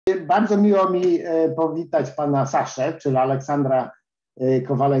Bardzo miło mi powitać pana Saszę, czyli Aleksandra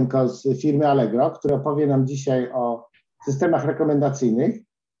Kovalenko z firmy Allegro, która opowie nam dzisiaj o systemach rekomendacyjnych.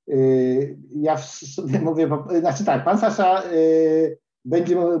 Ja sobie mówię, znaczy tak, pan Sasha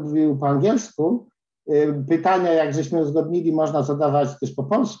będzie mówił po angielsku. Pytania, jak żeśmy uzgodnili, można zadawać też po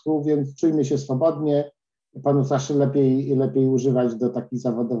polsku, więc czujmy się swobodnie. Panu Saszy lepiej używać do takich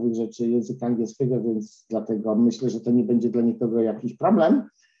zawodowych rzeczy języka angielskiego, więc dlatego myślę, że to nie będzie dla nikogo jakiś problem.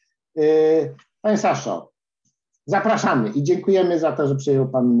 Panie Saszo, zapraszamy i dziękujemy za to, że przyjął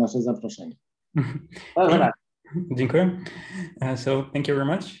pan nasze zaproszenie. Dziękuję. So thank you very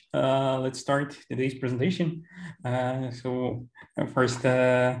much. Let's start today's presentation. First,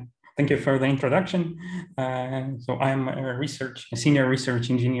 thank you for the introduction. So I'm a senior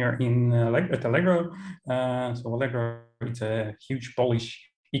research engineer at Allegro. So Allegro is a huge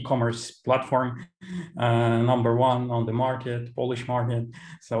Polish e-commerce platform, #1 on the market, Polish market.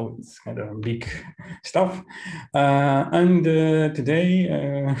 So it's kind of big stuff. Today,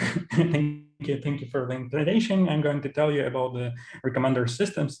 thank you for the invitation. I'm going to tell you about the recommender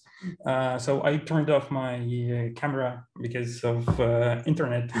systems. So I turned off my camera because of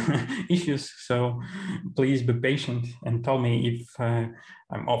internet issues. So please be patient and tell me if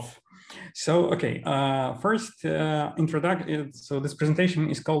I'm off. So, okay, first, so this presentation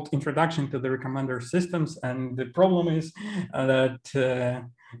is called Introduction to the Recommender Systems. And the problem is that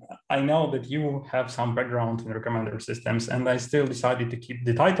I know that you have some background in recommender systems, and I still decided to keep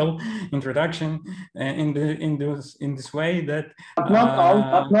the title Introduction in this way that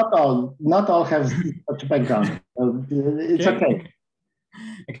not all have such background. It's okay.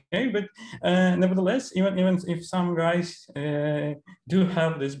 Okay, but nevertheless, even if some guys do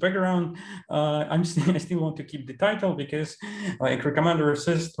have this background, I still want to keep the title because like recommenders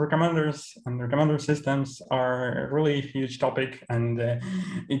and recommender systems are a really huge topic, and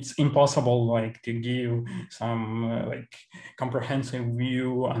it's impossible like to give some like comprehensive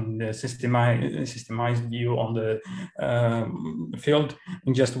view and systemized view on the field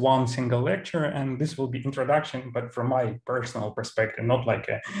in just one single lecture. And this will be introduction, but from my personal perspective, not like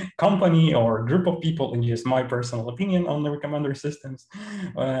a company or a group of people, and just my personal opinion on the recommender systems.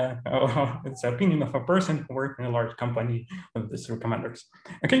 It's the opinion of a person who worked in a large company with these recommenders.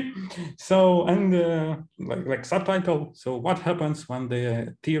 Okay, so and like subtitle. So what happens when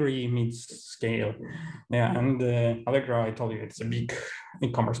the theory meets scale? Yeah, and Allegro, I told you, it's a big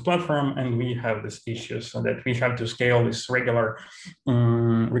e-commerce platform, and we have this issue so that we have to scale this regular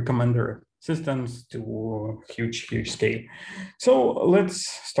recommender systems to huge scale. So let's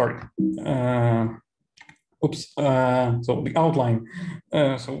start. So the outline.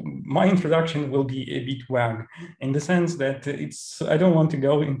 So my introduction will be a bit vague in the sense that I don't want to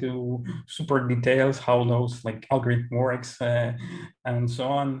go into super details how those like algorithm works and so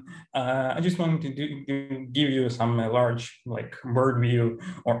on. I just wanted to give you some large like bird view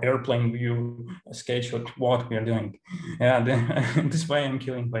or airplane view sketch of what we are doing. Yeah, this way I'm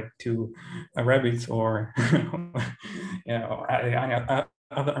killing like 2 rabbits or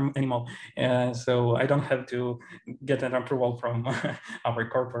other animal, so I don't have to get an approval from our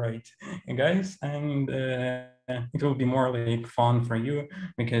corporate guys, and it will be more like fun for you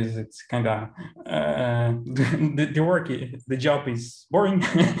because it's kind of the job is boring,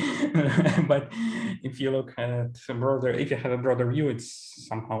 but if you look at if you have a broader view, it's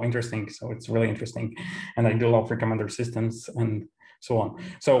somehow interesting. So it's really interesting, and I do love recommender systems and so on.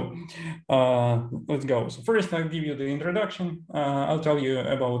 So let's go. So first, I'll give you the introduction. I'll tell you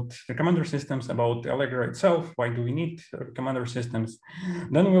about recommender systems, about Allegro itself. Why do we need recommender systems?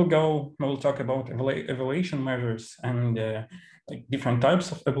 Then we'll talk about evaluation measures and like different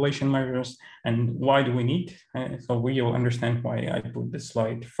types of evaluation measures and why do we need. So we'll understand why I put those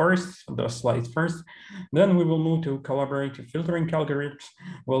slides first. Then we will move to collaborative filtering algorithms.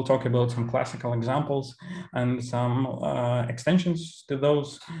 We'll talk about some classical examples and some extensions to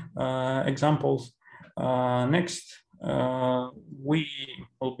those examples. Next, we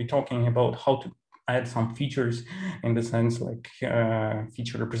will be talking about how to add some features in the sense like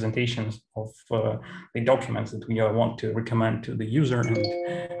feature representations of the documents that we want to recommend to the user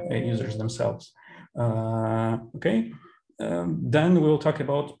and users themselves. Okay. Then we'll talk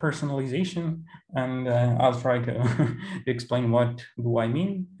about personalization, and I'll try to explain what do I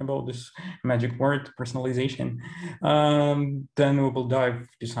mean about this magic word, personalization. Then we will dive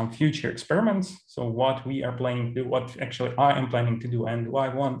to some future experiments. So what we are planning to do, what actually I am planning to do, and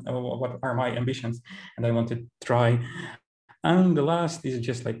what are my ambitions, and I want to try. And the last is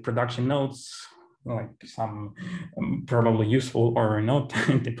just like production notes, like some probably useful or not,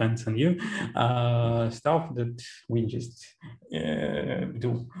 it depends on you, stuff that we just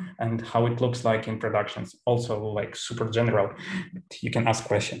do. and how it looks like in productions. Also like super general, you can ask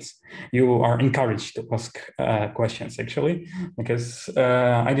questions. You are encouraged to ask questions actually, because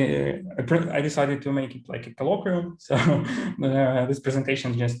I decided to make it like a colloquium. So this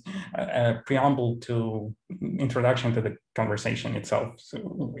presentation is just a preamble to introduction to the conversation itself. So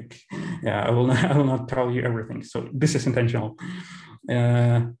like, yeah, I will not tell you everything. So this is intentional.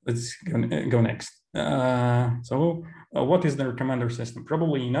 Let's go next. What is the recommender system?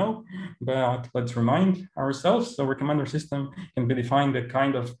 Probably you know, but let's remind ourselves. So recommender system can be defined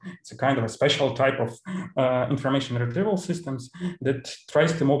it's a kind of a special type of information retrieval systems that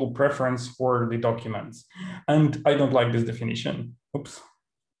tries to model preference for the documents. And I don't like this definition. Oops.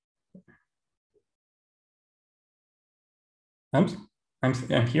 I'm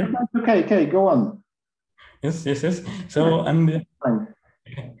here. Okay, go on. Yes. So, and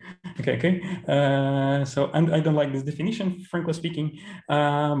okay. So, and I don't like this definition, frankly speaking,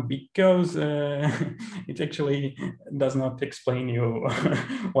 because it actually does not explain you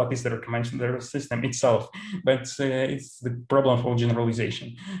what is the recommender system itself, but it's the problem of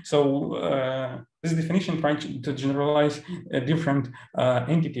generalization. So this definition tries to generalize different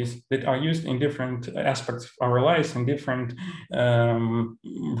entities that are used in different aspects of our lives and different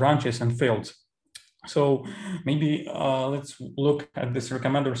branches and fields. So maybe let's look at this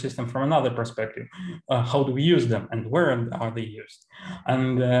recommender system from another perspective. How do we use them and where are they used?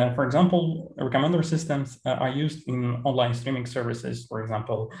 And for example, recommender systems are used in online streaming services, for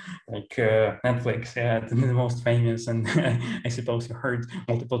example, like Netflix, the most famous, and I suppose you heard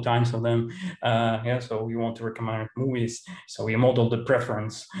multiple times of them. So you want to recommend movies, so you model the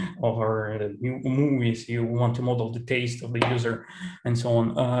preference over the movies, you want to model the taste of the user, and so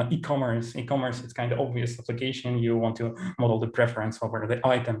on. E-commerce, it's kind of obvious application. You want to model the preference over the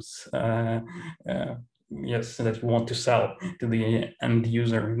items that you want to sell to the end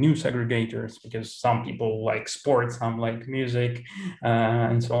user. News aggregators, because some people like sports, some like music,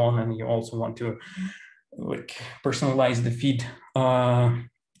 and so on, and you also want to like personalize the feed,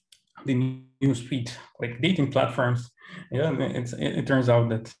 the news feed, like dating platforms. It turns out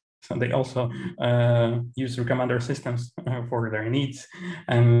that they also use recommender systems for their needs,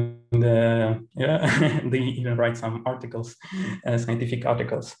 and they even write some articles, scientific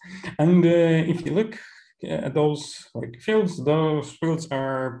articles. And if you look at those fields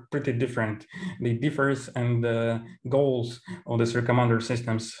are pretty different. They differ, and the goals of these recommender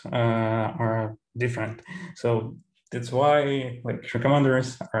systems are different. So that's why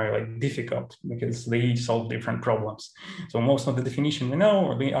recommenders are difficult, because they solve different problems. So most of the definition we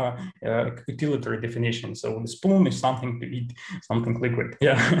know, they are utilitary definitions. So the spoon is something to eat, something liquid.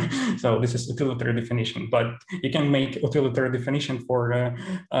 So this is utilitary definition, but you can make utilitary definition for a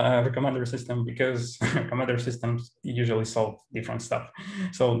recommender system, because recommender systems usually solve different stuff.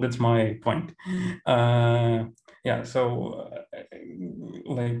 So that's my point. So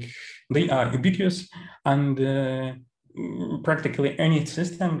they are ubiquitous, and practically any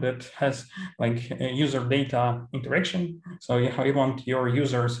system that has user data interaction. So how you want your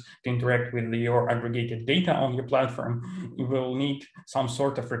users to interact with your aggregated data on your platform, you will need some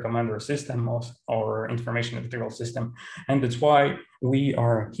sort of recommender system or information retrieval system. And that's why we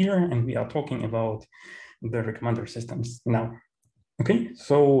are here and we are talking about the recommender systems now. Okay,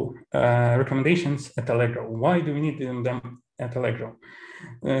 so recommendations at Allegro. Why do we need them at Allegro?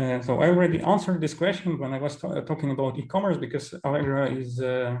 So I already answered this question when I was talking about e-commerce, because Allegro is,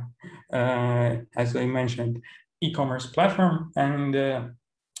 as I mentioned, e-commerce platform, and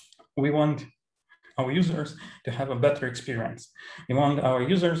we want our users to have a better experience. We want our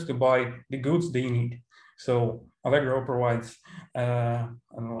users to buy the goods they need. So Allegro provides an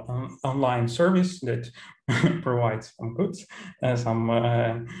online service that provides some goods, some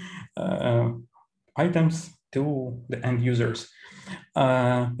items to the end users.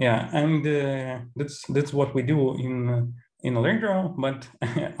 That's what we do in Allegro, but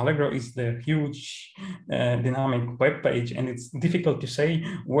Allegro is the huge dynamic web page, and it's difficult to say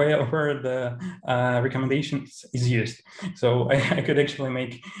where the recommendations is used. So I could actually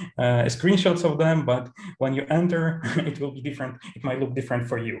make screenshots of them, but when you enter, it will be different. It might look different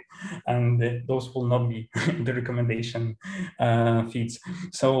for you, and those will not be the recommendation feeds.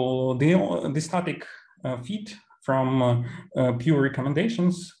 So the static feed from pure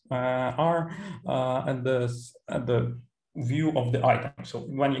recommendations are at the view of the item. So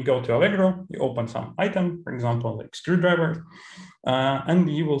when you go to Allegro, you open some item, for example, like screwdriver, and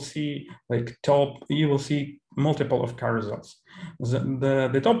you will see multiple of carousels.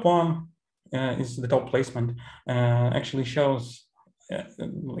 The top one is the top placement, actually shows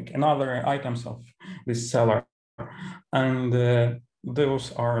another items of this seller, and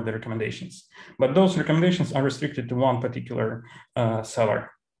those are the recommendations. But those recommendations are restricted to one particular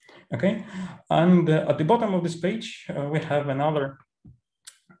seller. Okay, and at the bottom of this page, we have another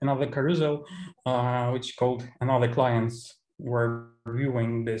carousel, which is called another clients were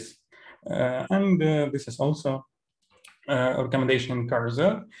viewing this. This is also a recommendation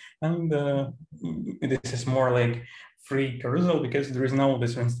carousel. And this is more like free carousel because there is no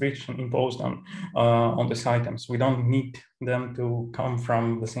this restriction imposed on these items. We don't need them to come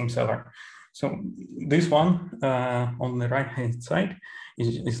from the same seller. So this one on the right hand side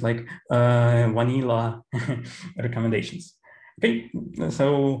is like vanilla recommendations. Okay,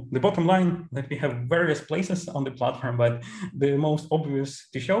 so the bottom line that we have various places on the platform, but the most obvious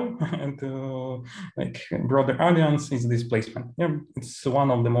to show and to like broader audience is this placement. Yeah, it's one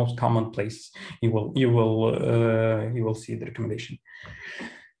of the most common places you will see the recommendation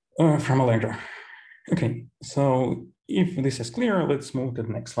from Allegro. Okay, so if this is clear, let's move to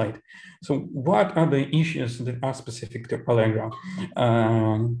the next slide. So what are the issues that are specific to Allegro?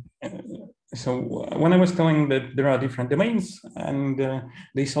 So when I was telling that there are different domains and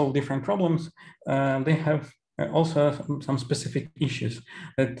they solve different problems, they have also some specific issues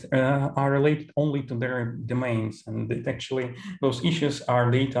that are related only to their domains, and that actually those issues are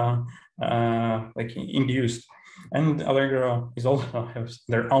data like induced. And Allegro is also has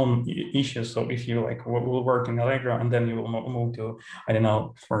their own issues. So if you like will work in Allegro and then you will move to, I don't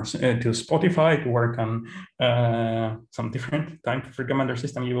know, to Spotify to work on some different type of recommender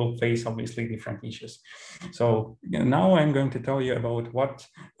system, you will face obviously different issues. So now I'm going to tell you about what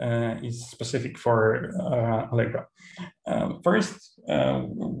is specific for Allegro. First,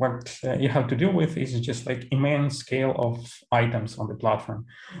 what you have to deal with is just like immense scale of items on the platform.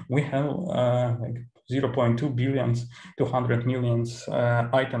 We have like 0.2 billion, 200 million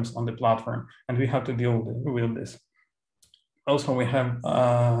items on the platform, and we have to deal with this. Also, we have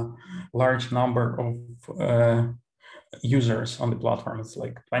a large number of users on the platform. It's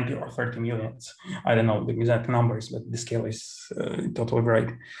like 20 or 30 millions. I don't know the exact numbers, but the scale is totally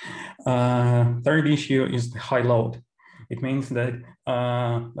right. Third issue is the high load. It means that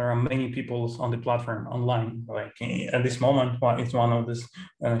there are many people on the platform online. Like at this moment, it's one of these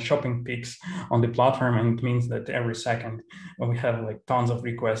shopping peaks on the platform, and it means that every second we have like tons of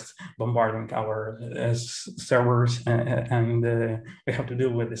requests bombarding our servers, and we have to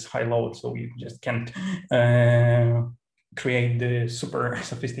deal with this high load. So we just can't create the super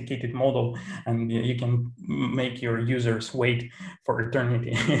sophisticated model, and you can make your users wait for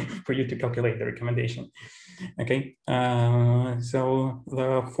eternity for you to calculate the recommendation. Okay, so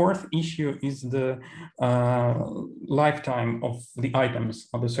the fourth issue is the lifetime of the items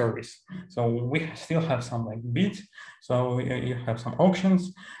of the service. So we still have some like bids, so you have some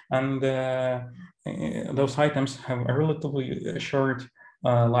auctions, and those items have a relatively short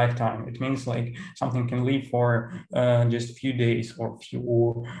lifetime. It means like something can live for just a few days or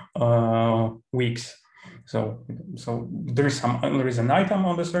few weeks. So there is an item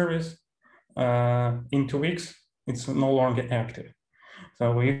on the service. In 2 weeks, it's no longer active.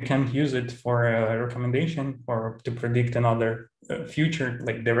 So you can use it for a recommendation or to predict another future,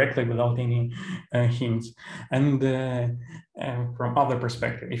 like directly without any hints. And from other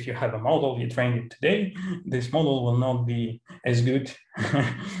perspective, if you have a model, you train it today, this model will not be as good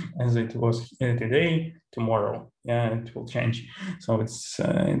as it was today, tomorrow. Yeah, it will change. So it's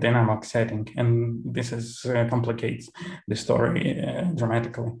a dynamic setting, and this complicates the story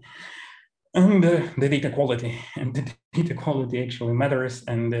dramatically. And the data quality, and the data quality actually matters,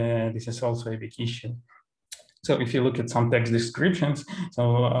 and this is also a big issue. So if you look at some text descriptions,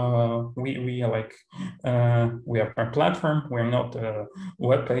 so we are a platform. We're not a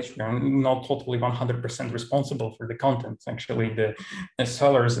web page. We are not totally 100% responsible for the content. Actually, the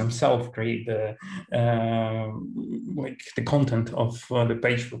sellers themselves create the content of the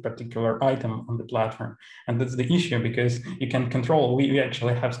page for a particular item on the platform, and that's the issue because you can control. We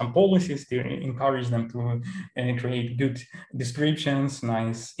actually have some policies to encourage them to create good descriptions,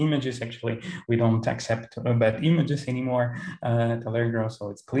 nice images. Actually, we don't accept bad images anymore at Allegro, so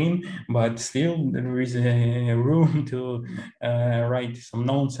it's clean, but still there is a room to write some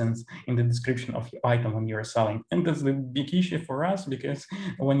nonsense in the description of your item when you're selling. And that's the big issue for us, because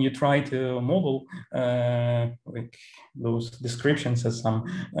when you try to model like those descriptions as some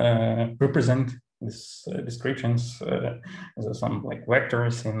represent these descriptions as some like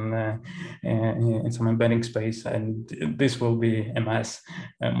vectors in some embedding space, and this will be a mess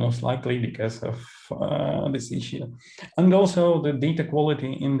most likely because of this issue. And also the data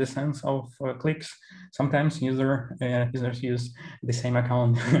quality in the sense of clicks. Sometimes users use the same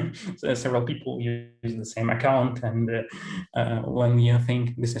account. Several people use the same account, and when you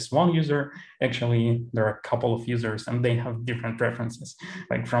think this is one user, actually there are a couple of users and they have different preferences.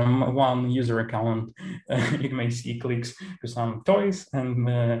 Like from one user account, you may see clicks to some toys, and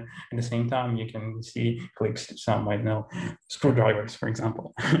at the same time you can see clicks to some, I don't know, screwdrivers, for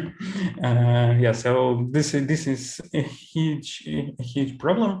example. Yeah, so this is a huge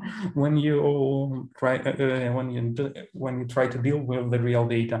problem when you try when you try to deal with the real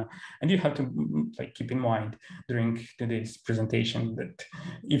data, and you have to like keep in mind during today's presentation that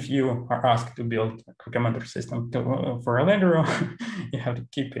if you are asked to build a recommender system for Allegro, you have to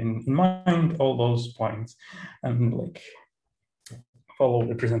keep in mind all those points and like follow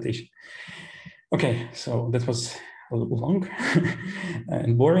the presentation. Okay, so that was a little long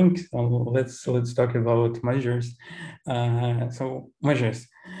and boring. So let's talk about measures. So measures.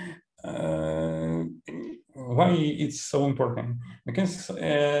 Why it's so important? Because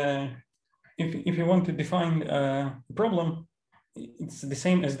if you want to define a problem, it's the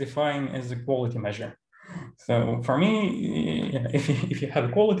same as define as a quality measure. So for me, if you have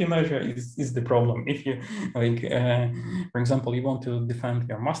a quality measure, is the problem. If you like, for example, you want to defend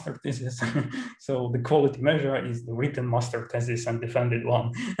your master thesis, so the quality measure is the written master thesis and defended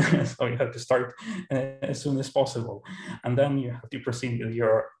one. So you have to start as soon as possible, and then you have to proceed with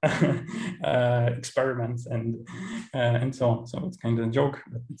your experiments and so on. So it's kind of a joke,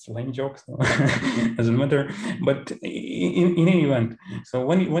 but it's a lame joke, so doesn't matter. But in any event, so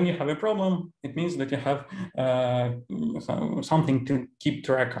when you have a problem, it means that you have something to keep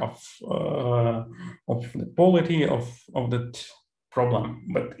track of the quality of that problem.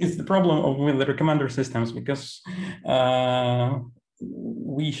 But it's the problem with the recommender systems, because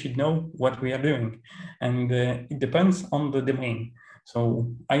we should know what we are doing, and it depends on the domain.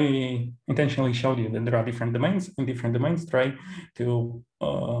 So I intentionally showed you that there are different domains, and different domains try to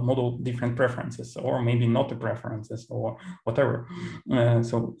model different preferences, or maybe not the preferences, or whatever.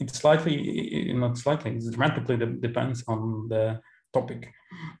 So it's not slightly, it dramatically depends on the topic,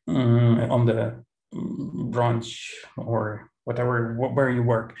 on the branch, or whatever, where you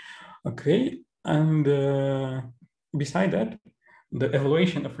work. Okay, and beside that, the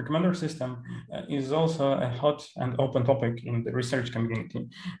evaluation of recommender system is also a hot and open topic in the research community,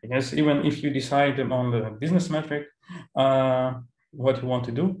 because even if you decide on the business metric, what you want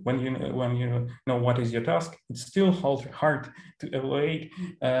to do, when you know what is your task, it's still hard to evaluate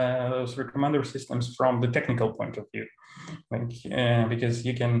those recommender systems from the technical point of view, like because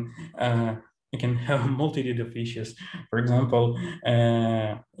you can have a multitude of issues. For example,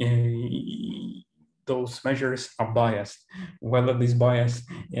 those measures are biased. Whether this bias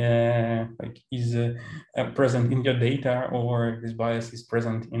is present in your data, or this bias is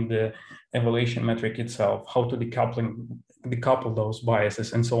present in the evaluation metric itself, how to decouple those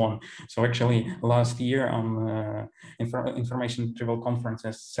biases, and so on. So actually, last year on information retrieval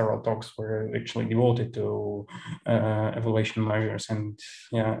conferences, several talks were actually devoted to evaluation measures, and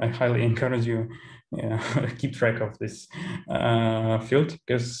yeah, I highly encourage you keep track of this field,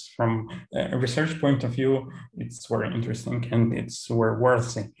 because from a research point of view, it's very interesting and it's very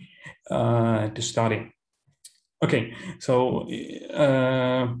worthy to study. Okay, so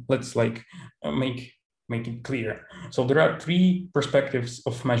let's like make it clear. So there are three perspectives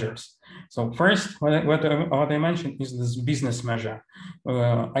of measures. So first, what I mentioned is this business measure.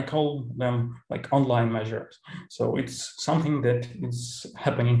 I call them like online measures. So it's something that is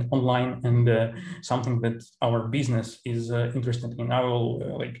happening online, and something that our business is interested in. I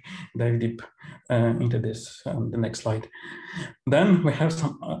will like dive deep into this on the next slide. Then we have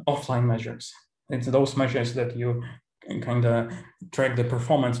some offline measures. It's those measures that you kind of track the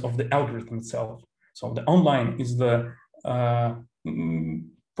performance of the algorithm itself. So the online is the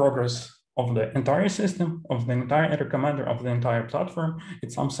progress of the entire system, of the entire recommender, of the entire platform in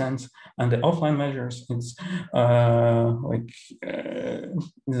some sense, and the offline measures is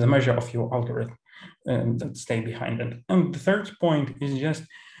the measure of your algorithm that stay behind it. And the third point is just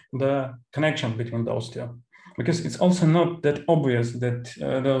the connection between those two, because it's also not that obvious that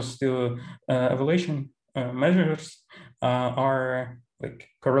those two evaluation measures are like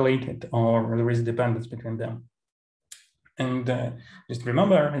correlated, or there is dependence between them. And just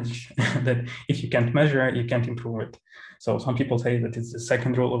remember that if you can't measure, you can't improve it. So some people say that it's the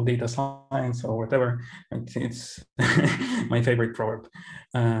second rule of data science or whatever. It's my favorite proverb,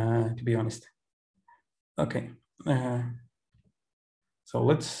 to be honest. Okay. So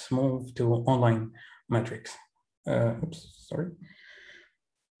let's move to online metrics. Oops, sorry.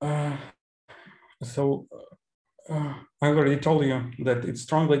 I already told you that it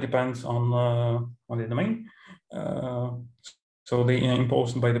strongly depends on the domain. So they are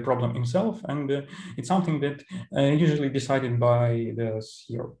imposed by the problem himself, and it's something that usually decided by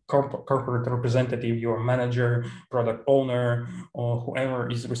your corporate representative, your manager, product owner, or whoever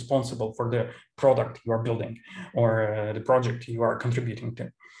is responsible for the product you are building or the project you are contributing to.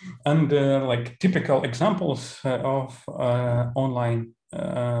 And like typical examples of online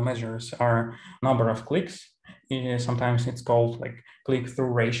measures are number of clicks. Sometimes it's called like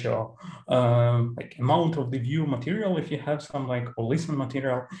click-through ratio, like amount of the view material if you have some like or listen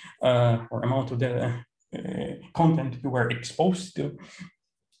material, or amount of the content you were exposed to.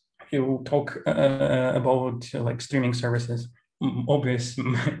 You talk about like streaming services. Obvious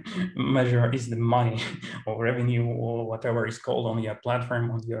measure is the money or revenue or whatever is called on your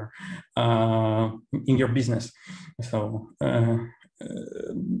platform, on your in your business. So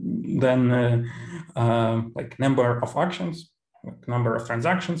then like number of actions, like number of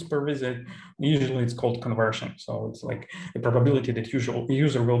transactions per visit, usually it's called conversion. So it's like the probability that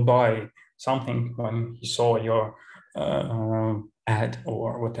user will buy something when he saw your ad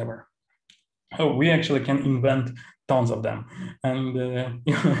or whatever. Oh, we actually can invent tons of them, and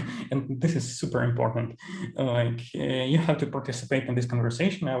and this is super important. You have to participate in this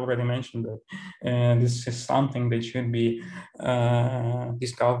conversation. I already mentioned that this is something that should be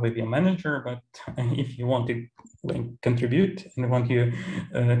discussed with your manager. But if you want to like contribute and want you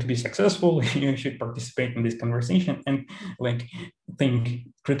to be successful, you should participate in this conversation and like think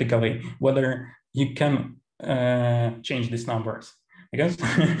critically whether you can change these numbers. Because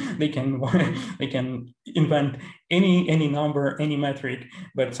they can invent any number, any metric,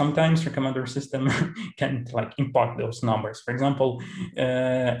 but sometimes recommender system can't like impact those numbers. For example,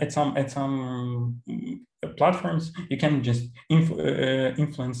 at some platforms, you can just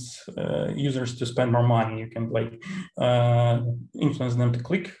influence users to spend more money. You can like influence them to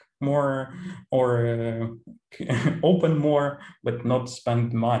click more or open more, but not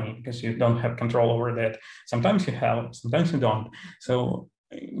spend money because you don't have control over that. Sometimes you have, sometimes you don't. So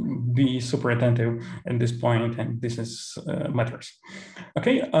be super attentive at this point, and this is matters.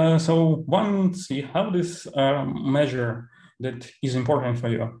 Okay, so once you have this measure that is important for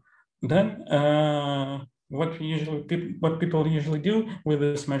you, then what people usually do with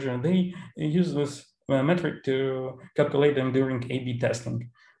this measure, they use this metric to calculate them during A/B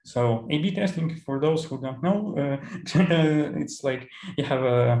testing. So A/B testing, for those who don't know, it's like you have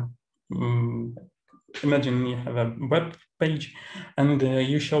a, imagine you have a web page and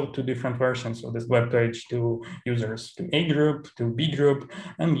you show two different versions of this web page to users, to A group, to B group,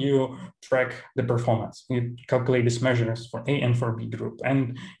 and you track the performance. You calculate these measures for A and for B group.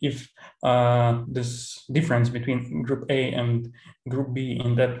 And if this difference between group A and group B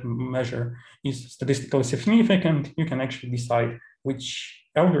in that measure is statistically significant, you can actually decide which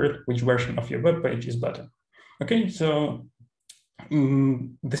algorithm, which version of your web page is better. Okay, so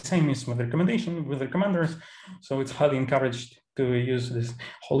the same is with recommendation, with recommenders. So it's highly encouraged to use this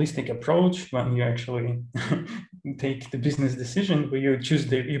holistic approach when you actually take the business decision, where you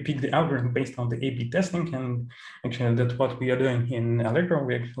pick the algorithm based on the A/B testing. And actually that's what we are doing in Allegro.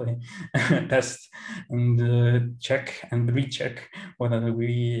 We actually test and check and recheck whether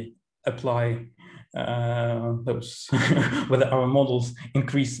we apply those whether our models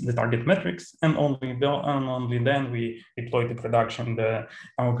increase the target metrics, and only then we deploy to production the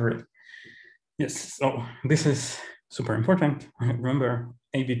algorithm. Yes, so this is super important. Remember,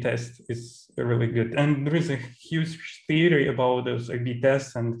 A/B test is really good, and there is a huge theory about those A/B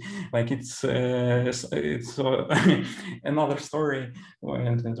tests, and like it's another story.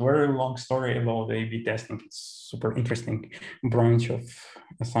 It's a very long story about the A/B testing. It's super interesting branch of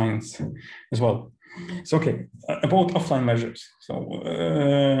science as well. So okay, about offline measures. So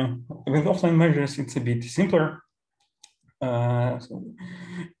with offline measures, it's a bit simpler. So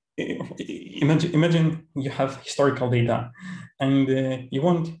imagine you have historical data, and you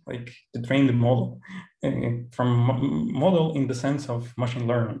want like to train the model from model in the sense of machine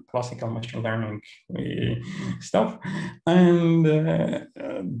learning, classical machine learning stuff. And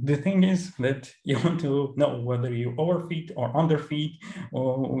the thing is that you want to know whether you overfit or underfit,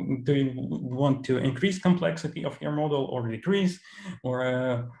 or do you want to increase complexity of your model or decrease,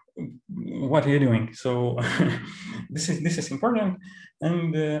 or what are you doing? So this is important,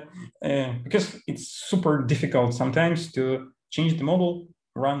 and because it's super difficult sometimes to change the model,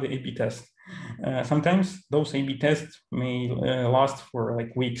 run the A/B test. Sometimes those A/B tests may last for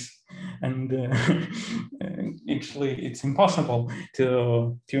like weeks, and actually it's impossible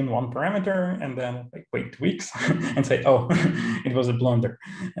to tune one parameter and then like wait weeks and say, oh, it was a blunder.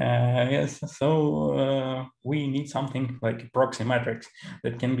 Yes, so we need something like proxy metrics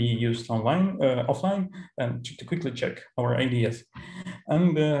that can be used offline, and to quickly check our ideas.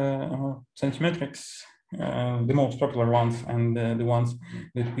 And such metrics, the most popular ones and the ones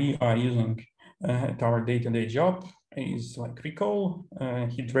that we are using at our day-to-day job is like recall,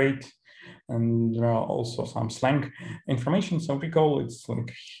 hit rate, and there are also some slang information. So recall, it's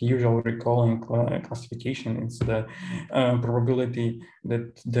like usual recalling classification. It's the probability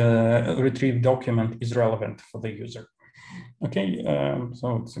that the retrieved document is relevant for the user. Okay,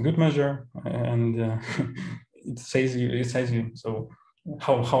 so it's a good measure, and it says you so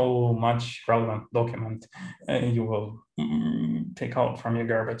how much relevant document you will take out from your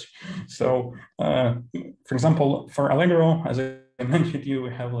garbage. So, for example, for Allegro, as I mentioned, you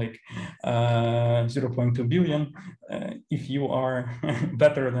have like 0.2 billion. If you are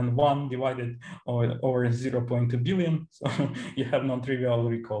better than 1 divided over 0.2 billion, so you have non-trivial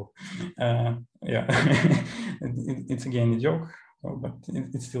recall. Yeah, it's again a joke. But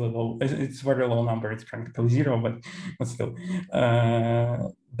it's still a low, it's very low number, it's practically 0, but still.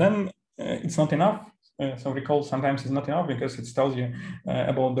 Then it's not enough. So recall sometimes is not enough because it tells you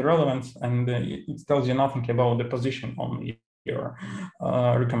about the relevance, and it tells you nothing about the position on your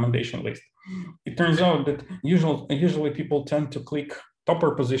recommendation list. It turns out that usually people tend to click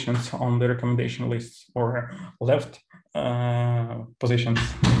topper positions on the recommendation lists, or left positions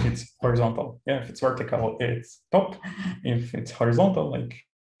if it's horizontal. Yeah, if it's vertical, it's top. If it's horizontal, like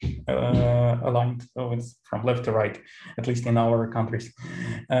aligned, so it's from left to right, at least in our countries.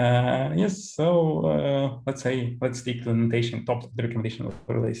 Yes, so let's stick to the notation top of the recommendation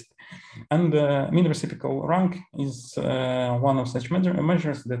list. And mean reciprocal rank is one of such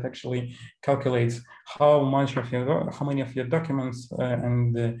measures that actually calculates how many of your documents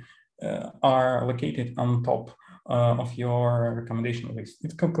are located on top of your recommendation list.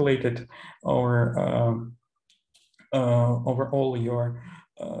 It's calculated over all your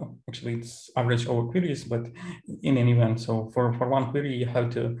actually it's average over queries, but in any event, so for one query you have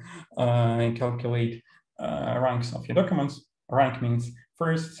to calculate ranks of your documents. Rank means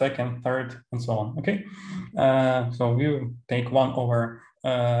first, second, third, and so on. Okay, so you take 1 over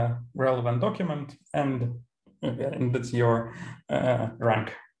relevant document, and that's your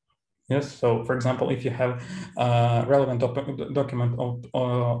rank. Yes, so for example, if you have a relevant document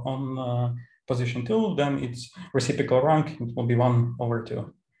on position 2, then its reciprocal rank, it will be 1 over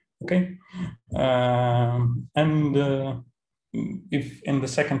 2. Okay, and if in the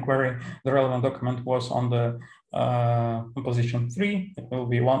second query the relevant document was on the position 3, it will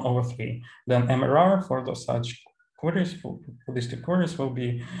be 1 over 3. Then MRR for those such queries, for these 2 queries, will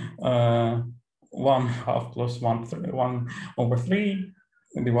be 1/2 plus 1 over 3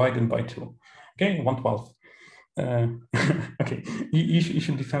 divided by 2. Okay, 1/12. Okay, you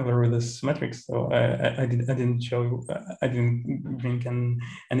should be familiar with this metrics. So I didn't show you, I didn't bring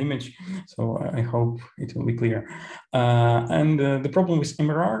an image, so I hope it will be clear. And the problem with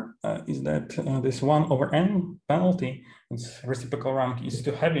MRR is that this 1 over n penalty, its reciprocal rank, is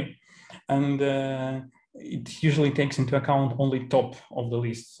too heavy, and it usually takes into account only top of the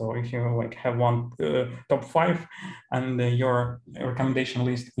list. So if you like have one top 5 and your recommendation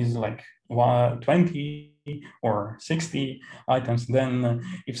list is like 20 or 60 items, then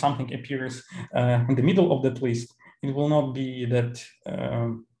if something appears in the middle of that list, it will not be that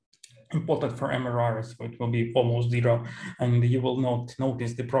important for MRR, so it will be almost 0, and you will not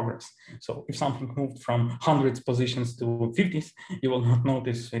notice the progress. So if something moved from 100 positions to 50s, you will not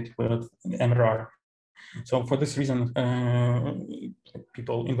notice it with MRR. So for this reason,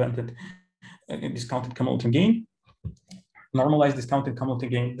 people invented discounted cumulative gain, normalized discounted cumulative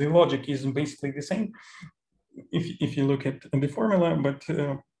gain. The logic is basically the same if you look at the formula, but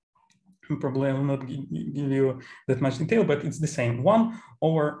probably I will not give you that much detail, but it's the same, 1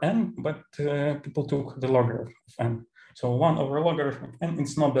 over n, but people took the logarithm of n. So 1 over logarithm of n,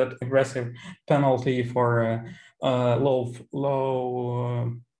 it's not that aggressive penalty for low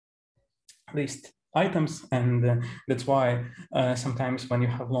list items, and that's why sometimes when you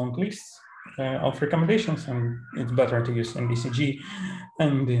have long lists of recommendations, and it's better to use MBCG,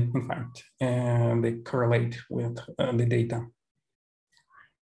 and in fact they correlate with the data.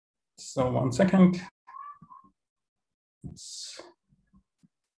 So 1 second.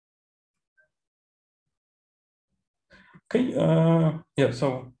 Okay, yeah,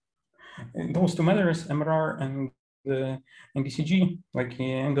 so those 2 measures, MRR and the MBCG, like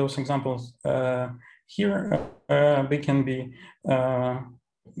in those examples here, they can be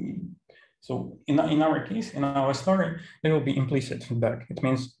So in our case, in our story, there will be implicit feedback. It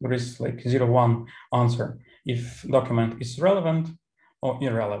means there is like 0-1 answer if document is relevant or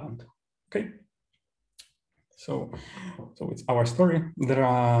irrelevant. Okay. So it's our story. There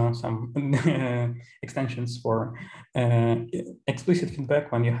are some extensions for explicit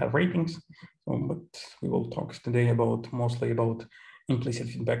feedback when you have ratings. But we will talk today mostly about implicit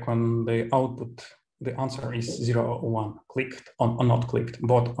feedback when the output, the answer is 0 or 1, clicked or not clicked,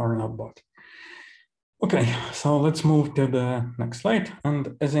 bot or not bot. Okay, so let's move to the next slide.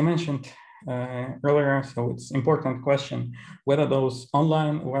 And as I mentioned earlier, so it's important question whether those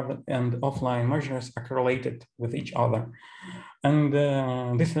online and offline measures are correlated with each other. And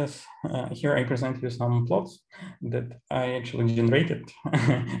this is, here I present you some plots that I actually generated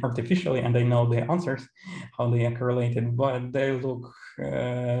artificially, and I know the answers, how they are correlated, but they look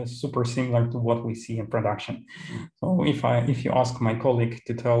super similar to what we see in production. So if you ask my colleague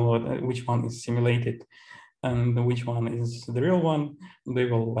to tell which one is simulated and which one is the real one, they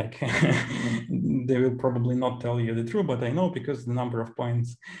will like, they will probably not tell you the truth, but I know because the number of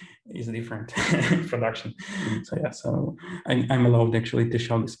points is different in production. So yeah, so I'm allowed actually to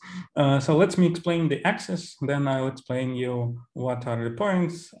show this. So let me explain the axis, then I'll explain you what are the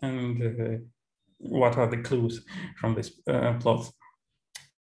points and what are the clues from this plots.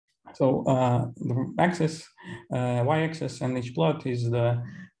 So the axis, y-axis, and each plot is the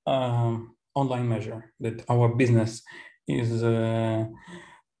online measure that our business is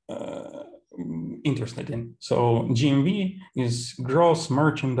interested in. So GMV is gross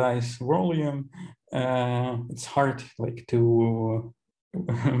merchandise volume. It's hard like to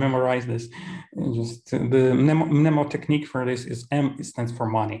memorize this. Just the mnemotechnique for this is M, it stands for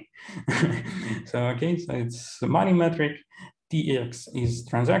money. So okay, so it's money metric. TX is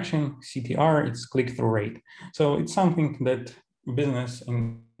transaction, CTR, it's click-through rate. So it's something that business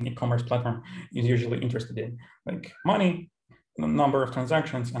in e-commerce platform is usually interested in, like money, number of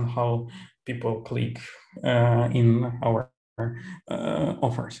transactions, and how people click in our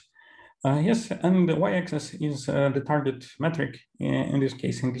offers. Yes, and the y-axis is the target metric, in this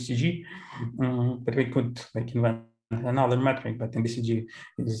case in BCG, but we could like invent another metric, but in BCG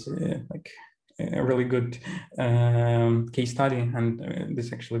is like a really good case study, and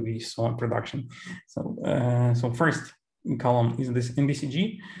this actually we saw in production. So, so first column is this in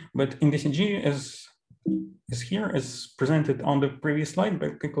BCG, but in BCG is here as presented on the previous slide,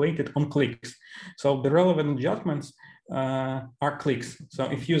 but calculated on clicks. So the relevant adjustments are clicks. So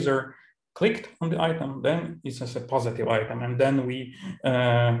if user clicked on the item, then it's as a positive item, and then we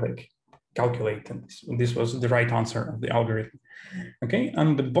like calculate, and this was the right answer of the algorithm. Okay,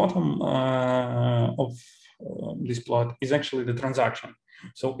 and the bottom of this plot is actually the transaction.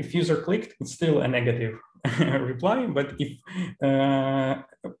 So if user clicked, it's still a negative reply, but if a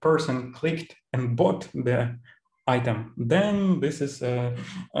person clicked and bought the item, then this is a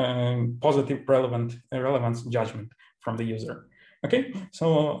positive relevance judgment from the user. Okay,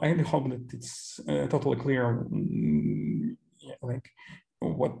 so I hope that it's totally clear, like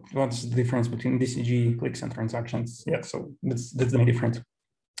what's the difference between BCG, clicks, and transactions. Yeah, so that's the main difference.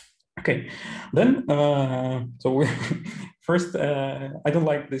 Okay, then so first I don't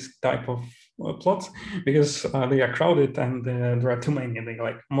like this type of plots because they are crowded and there are too many. They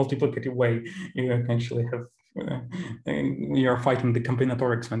like multiplicative way. You actually have you are fighting the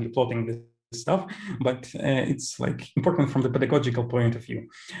combinatorics when you're plotting this stuff, but it's like important from the pedagogical point of view.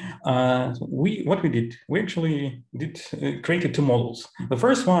 What we did, we actually created two models. The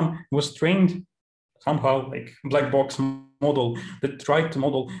first one was trained somehow like black box model that tried to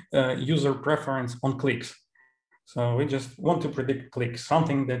model user preference on clicks. So we just want to predict clicks,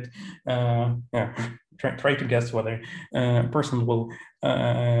 something that yeah, try to guess whether a person will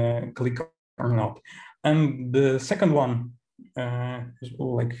click or not. And the second one is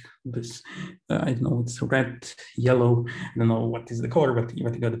like this, I don't know, it's red, yellow, I don't know what is the color, but you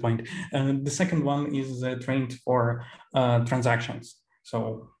got the point. The second one is trained for transactions.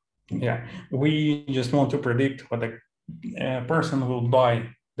 So yeah, we just want to predict whether a person will buy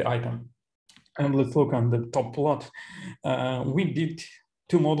the item. And let's look on the top plot. We did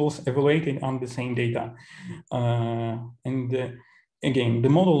two models evaluating on the same data. And again, the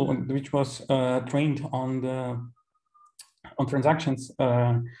model which was trained on transactions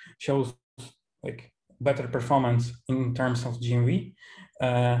shows like better performance in terms of GMV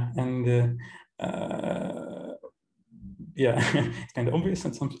yeah, it's kind of obvious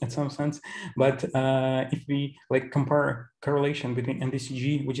in some sense, but if we like compare correlation between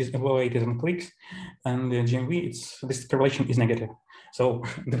NDCG, which is evaluated on clicks, and GMV, this correlation is negative. So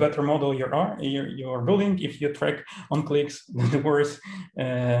the better model you're building, if you track on clicks, the worse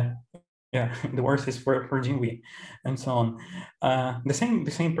yeah, the worst is for GMV, and so on.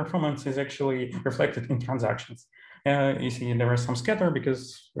 The same performance is actually reflected in transactions. You see there is some scatter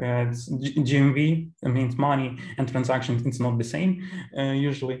because GMV means money, and transactions it's not the same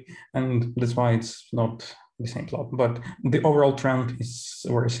usually, and that's why it's not the same plot, but the overall trend is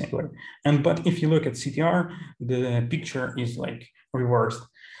very similar. But if you look at CTR, the picture is like reversed.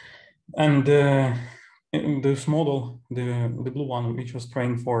 And this model, the blue one, which was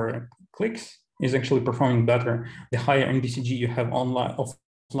trained for clicks, is actually performing better. The higher NDCG you have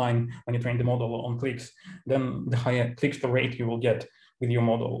offline when you train the model on clicks, then the higher click-through rate you will get with your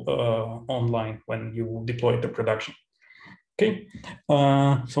model online when you deploy it to production. Okay,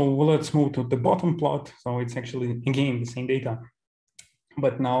 so let's move to the bottom plot. So it's actually, again, the same data,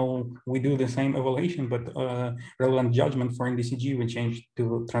 but now we do the same evaluation, but relevant judgment for NDCG we change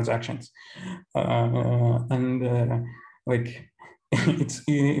to transactions. Like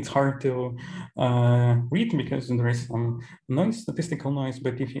it's hard to read because there is some noise, statistical noise,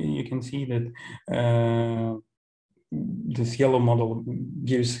 but if you can see that this yellow model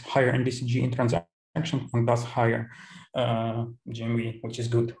gives higher NDCG in transactions and thus higher GMV, which is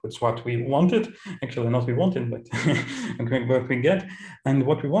good. It's what we wanted. Actually, not we wanted, but what we get. And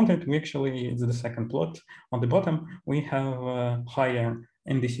what we wanted, we actually, it's the second plot. On the bottom, we have higher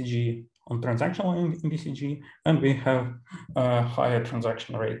NDCG on transactional NDCG, and we have higher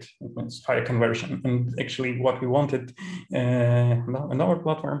transaction rate, it means higher conversion. And actually what we wanted in our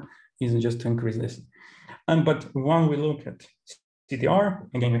platform is just to increase this. But when we look at CTR,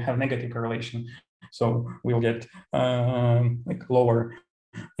 again, we have negative correlation. So we'll get like lower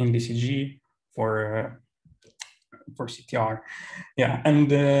NDCG for CTR. Yeah, and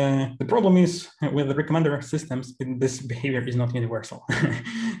the problem is with the recommender systems, this behavior is not universal.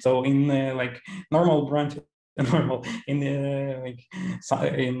 So in like normal branch, in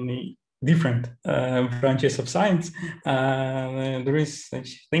different branches of science, there is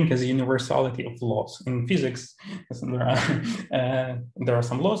such thing as universality of laws. In physics, there are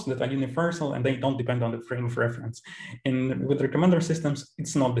some laws that are universal and they don't depend on the frame of reference. With recommender systems,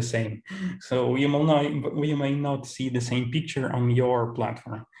 it's not the same. So you may not see the same picture on your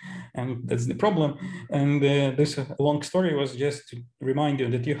platform, and that's the problem. And this long story was just to remind you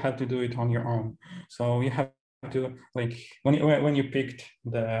that you have to do it on your own. So you have to, like, when you picked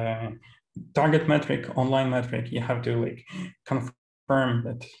the target metric, online metric, you have to like confirm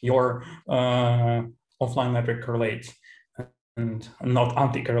that your offline metric correlates and not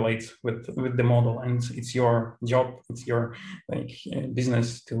anti-correlates with the model. And it's your job, it's your like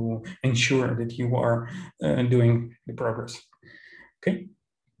business to ensure that you are doing the progress. Okay.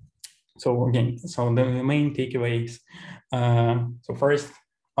 So again, so the main takeaways. So first,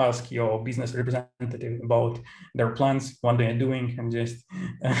 ask your business representative about their plans, what they are doing, and just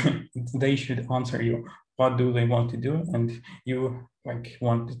they should answer you what do they want to do, and you like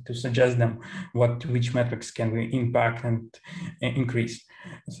want to suggest them which metrics can we impact and increase.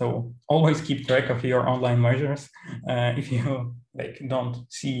 So always keep track of your online measures. If you like don't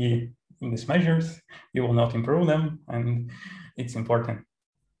see these measures, you will not improve them, and it's important.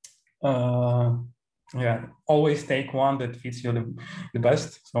 Yeah, always take one that fits you the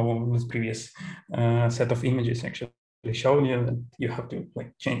best. So this previous set of images actually showed you that you have to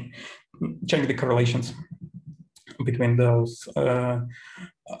like check the correlations between those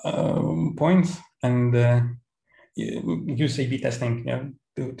points and use A/B testing, yeah,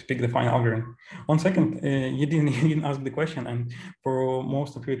 to pick the final algorithm. 1 second, you didn't ask the question, and for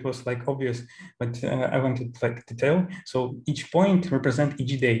most of you it was like obvious, but I wanted like detail. So each point represents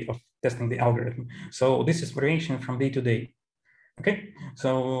each day of testing the algorithm. So this is variation from day to day. Okay,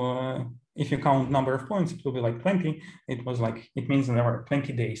 so if you count number of points, it will be like 20. It means there are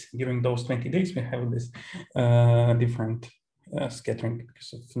 20 days. During those 20 days, we have this different scattering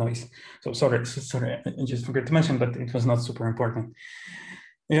because of noise. So sorry, I just forgot to mention, but it was not super important.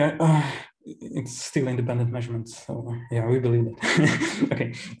 Yeah, it's still independent measurements. So yeah, we believe it.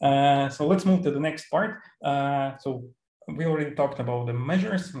 Okay, so let's move to the next part. So we already talked about the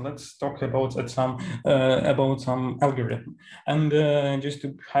measures. Let's talk about some algorithm. And just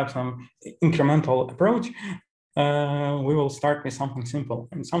to have some incremental approach, we will start with something simple.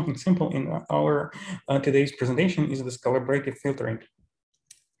 And something simple in our today's presentation is this collaborative filtering.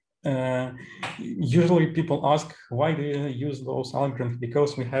 Usually people ask, why do you use those algorithms?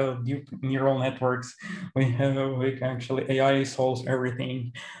 Because we have deep neural networks, we actually AI solves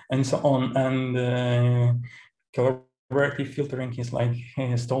everything, and so on. And collaborative collaborative filtering is like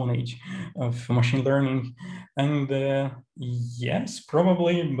a stone age of machine learning. And yes,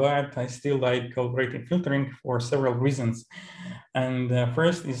 probably, but I still like collaborative filtering for several reasons. And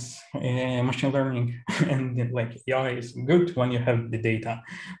first is machine learning and like AI is good when you have the data,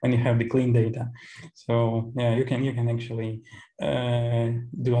 when you have the clean data. So yeah, you can actually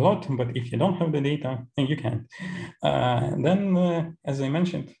do a lot, but if you don't have the data, then you can't. Then, as I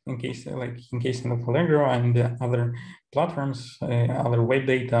mentioned, in case of Allegro and other platforms, other web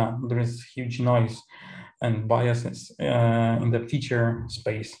data, there is huge noise and biases in the feature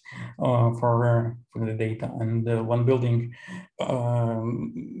space for the data. And when building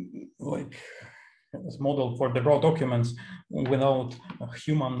like this model for the raw documents without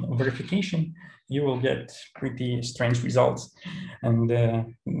human verification, you will get pretty strange results. And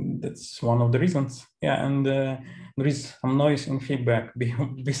that's one of the reasons. Yeah, and there is some noise in feedback.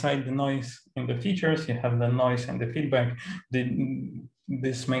 Beside the noise in the features, you have the noise in the feedback.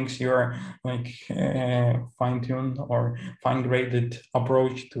 This makes your fine-tuned or fine-graded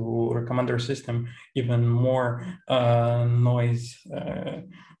approach to recommender system even more noise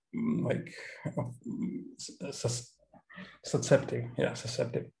susceptible. Yeah,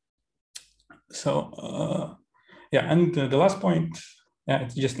 susceptible. So yeah, and the last point,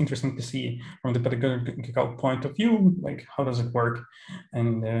 it's just interesting to see from the pedagogical point of view, like how does it work,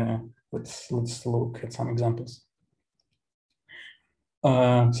 and let's look at some examples.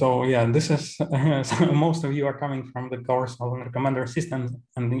 So yeah, this is so most of you are coming from the course of recommender systems,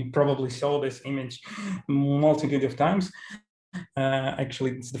 and you probably saw this image multitude of times.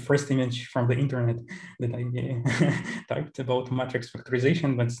 Actually, it's the first image from the internet that I typed about matrix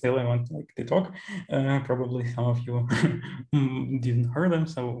factorization, but still I want to talk. Probably some of you didn't hear them,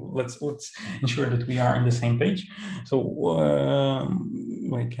 so let's ensure that we are on the same page. So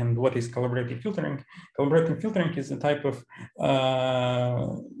and what is collaborative filtering? Collaborative filtering is a type of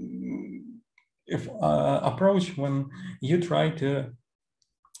approach when you try to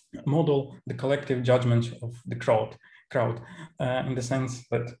model the collective judgment of the crowd, in the sense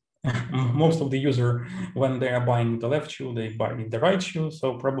that most of the user, when they are buying the left shoe, they buy the right shoe.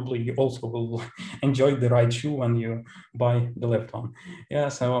 So probably you also will enjoy the right shoe when you buy the left one. Yeah.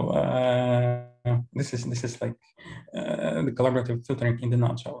 So this is like the collaborative filtering in the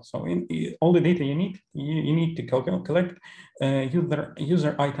nutshell. So all the data you need to collect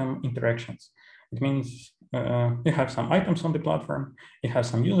user item interactions. It means you have some items on the platform, you have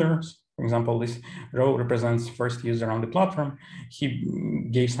some users. For example, this row represents first user on the platform. He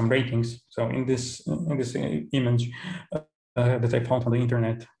gave some ratings. So in this image that I found on the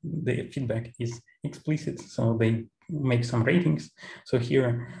internet, the feedback is explicit. So they make some ratings. So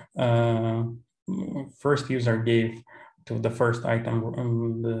here, first user gave to the first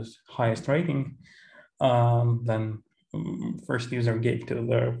item the highest rating. Then first user gave to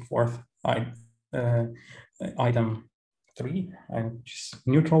the fourth item 3, just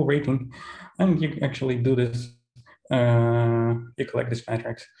neutral rating, and you actually do this. You collect this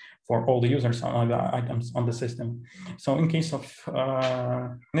matrix for all the users on the items on the system. So in case of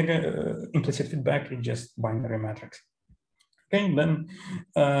implicit feedback, it's just binary matrix. Okay, then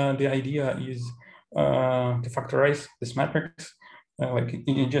the idea is to factorize this matrix. Like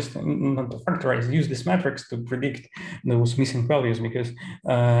you just not to factorize, use this matrix to predict those missing values, because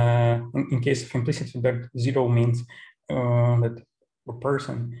in case of implicit feedback, 0 means that a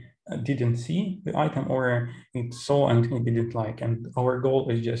person didn't see the item, or it saw and he didn't like. And our goal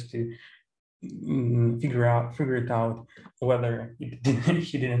is just to figure it out whether he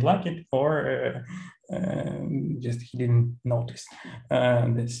didn't like it, or just he didn't notice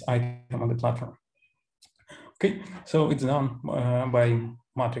this item on the platform. Okay, so it's done by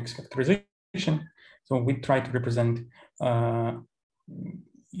matrix factorization. So we try to represent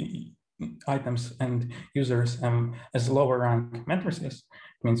items and users as lower rank matrices.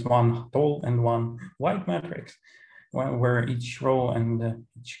 It means one tall and one wide matrix, where each row and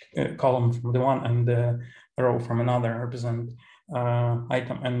each column from the one and the row from another represent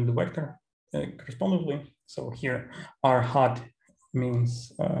item and vector correspondingly. So here our HUD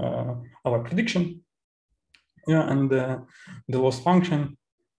means our prediction. Yeah, and the loss function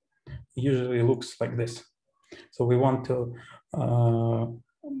usually looks like this. So we want to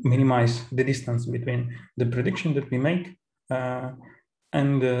minimize the distance between the prediction that we make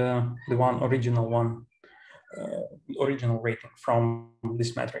and the original rating from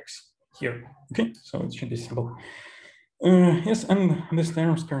this matrix here. Okay, so it should be simple. Yes, and these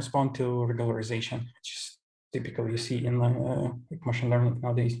terms correspond to regularization, which is typically you see in machine learning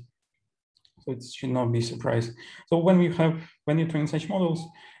nowadays. So it should not be a surprise. So when you train such models,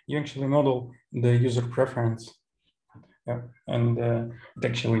 you actually model the user preference Yeah, and it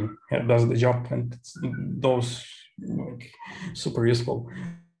actually does the job, and it's those like super useful.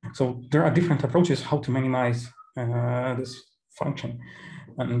 So there are different approaches how to minimize this function,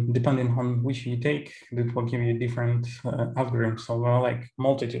 and depending on which you take, it will give you different algorithms. So like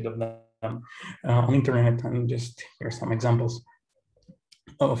multitude of them on internet, and just here's some examples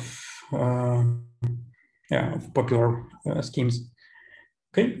of of popular schemes.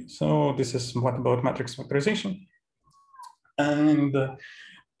 Okay, so this is what about matrix factorization, and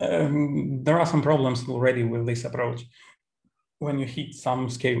there are some problems already with this approach. When you hit some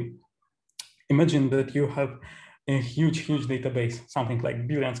scale, imagine that you have a huge database, something like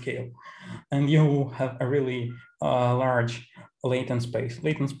billion scale, and you have a really large latent space.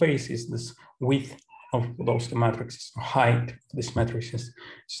 Latent space is this width of those two matrices, height of these matrices.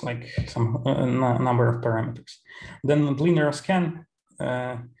 It's like some number of parameters. Then the linear scan,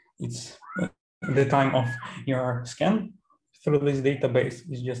 it's the time of your scan through this database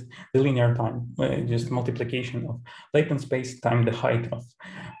is just the linear time, just multiplication of latent space times the height of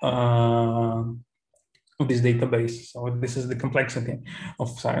this database. So this is the complexity of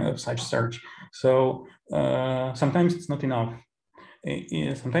such search. So sometimes it's not enough.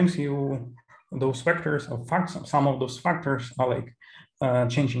 Sometimes those vectors or facts, some of those factors are like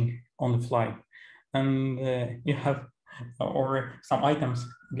changing on the fly, and you have, or some items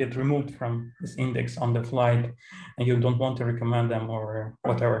get removed from this index on the flight, and you don't want to recommend them or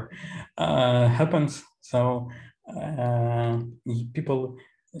whatever happens. So people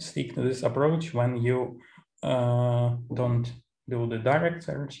stick to this approach. When you don't do the direct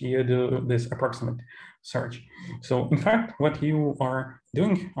search, you do this approximate search. So in fact, what you are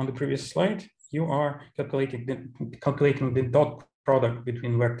doing on the previous slide, you are calculating the dot product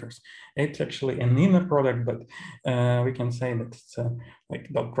between vectors. It's actually an inner product, but we can say that it's like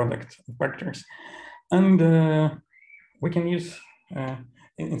dot product of vectors. And we can use,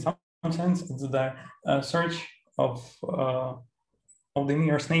 in some sense, it's the search of the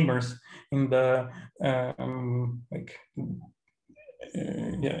nearest neighbors in the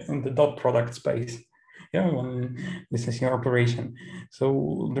in the dot product space. Yeah, when this is your operation.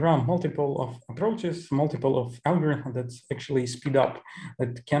 So there are multiple of approaches, multiple of algorithms that actually speed up,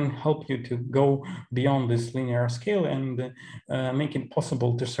 that can help you to go beyond this linear scale and make it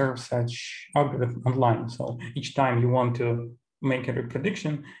possible to serve such algorithm online. So each time you want to make a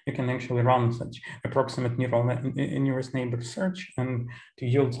prediction, you can actually run such approximate nearest neighbor search and to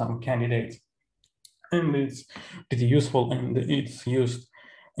yield some candidates. And it's pretty useful, and it's used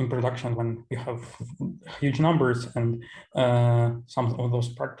in production when you have huge numbers, and some of those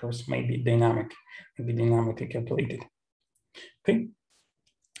factors may be dynamically calculated. Okay.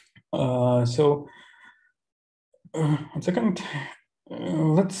 So one second.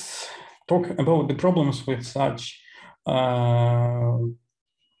 Let's talk about the problems with such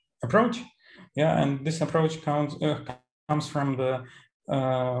approach. Yeah, and this approach comes from the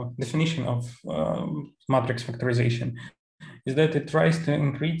definition of matrix factorization, is that it tries to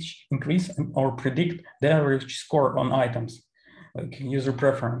increase or predict the average score on items, like user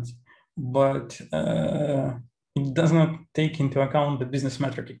preference, but it does not take into account the business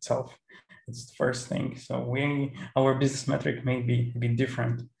metric itself. It's the first thing. So our business metric may be a bit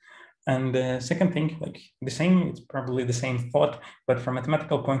different. And the second thing, like it's probably the same thought, but from a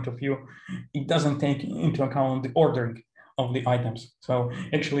mathematical point of view, it doesn't take into account the ordering of the items. So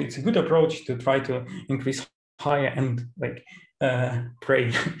actually, it's a good approach to try to increase higher and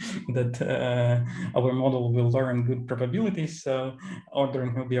pray that our model will learn good probabilities, so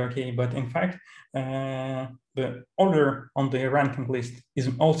ordering will be okay. But in fact, the order on the ranking list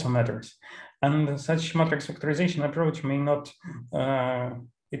also matters. And such matrix factorization approach may not,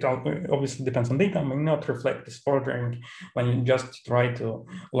 it obviously depends on data, may not reflect this ordering when you just try to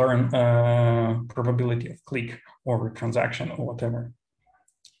learn probability of click or transaction or whatever.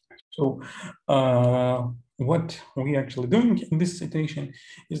 So what we actually doing in this situation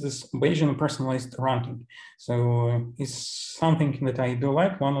is this Bayesian personalized ranking. So it's something that I do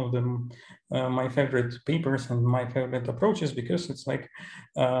like, one of them, my favorite papers and my favorite approaches, because it's like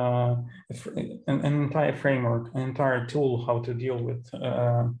an entire framework, an entire tool how to deal with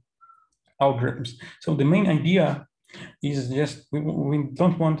algorithms. So the main idea is just we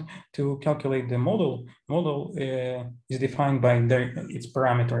don't want to calculate the model. Model is defined by its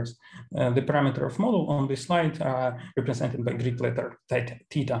parameters. The parameter of model on this slide are represented by Greek letter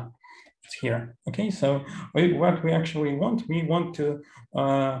theta. It's here. Okay, so what we actually want, we want to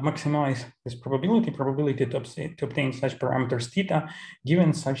maximize this probability to obtain such parameters theta,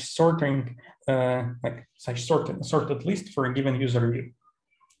 given such sorting, like such sorted list for a given user view.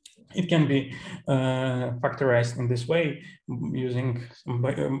 It can be factorized in this way using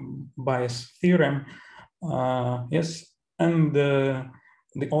some bias theorem. Yes, and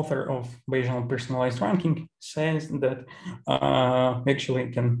the author of Bayesian personalized ranking says that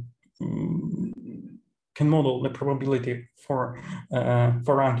actually can model the probability for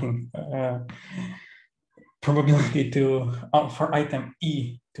ranking, probability to for item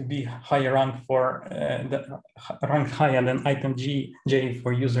E to be higher rank for ranked higher than item J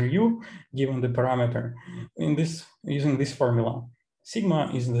for user U, given the parameter. In this, using this formula, sigma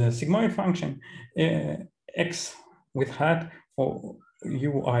is the sigmoid function. X with hat for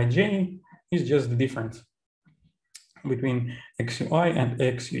Uij is just the difference between xui and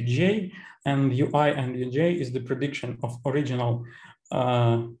xuj, and ui and uj is the prediction of original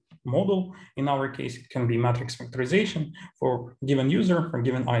model. In our case, it can be matrix factorization for given user for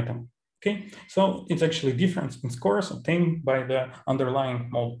given item. Okay, so it's actually difference in scores obtained by the underlying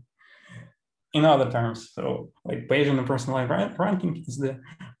model. In other terms, so like Bayesian personalized ranking is the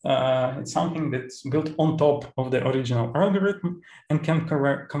it's something that's built on top of the original algorithm and can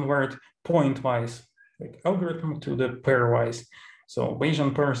convert point-wise like algorithm to the pairwise. So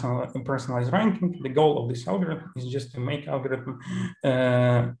Bayesian personalized ranking, the goal of this algorithm is just to make algorithm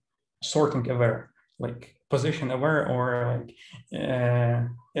sorting aware, like position aware, or like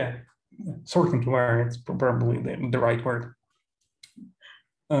yeah, sorting aware. It's probably the right word.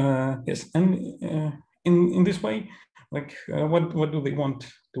 Yes, and in this way, like what do they want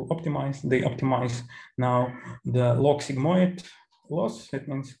to optimize? They optimize now the log sigmoid loss. It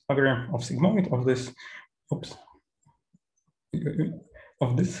means logarithm of sigmoid of this, oops,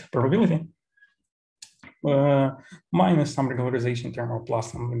 of this probability. Minus some regularization term or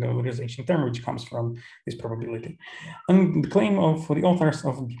plus some regularization term, which comes from this probability. And the claim of the authors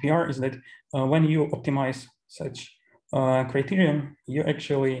of BPR is that when you optimize such criterion, you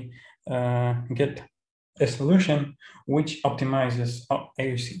actually get a solution which optimizes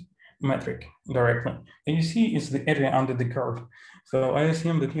AUC metric directly. AUC is the area under the curve. So I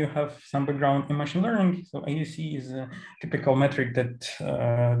assume that you have some background in machine learning. So AUC is a typical metric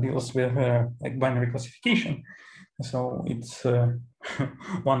that deals with like binary classification. So it's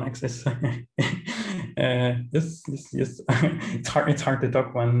one axis. Yes, it's hard to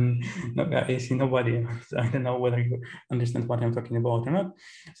talk when I see nobody. So I don't know whether you understand what I'm talking about or not.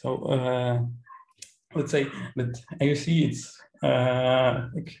 So let's say that AUC is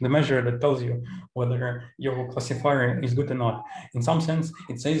like the measure that tells you whether your classifier is good or not. In some sense,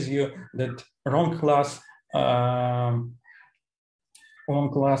 it says you that wrong class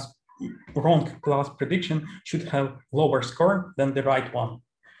prediction should have lower score than the right one.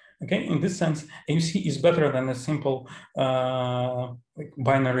 Okay, in this sense, AUC is better than a simple like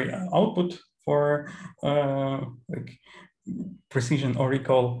binary output for like precision or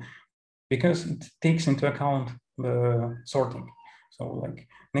recall, because it takes into account the sorting. So like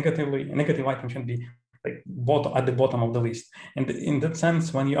negative item should be like at the bottom of the list. And in that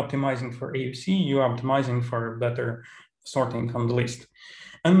sense, when you're optimizing for AUC, you're optimizing for better sorting on the list.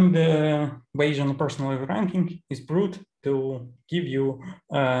 And Bayesian personalized ranking is brute to give you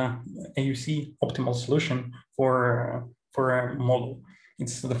AUC optimal solution for a model.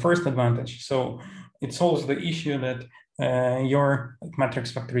 It's the first advantage. So it solves the issue that your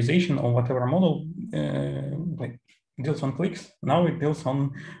matrix factorization or whatever model like deals on clicks. Now it deals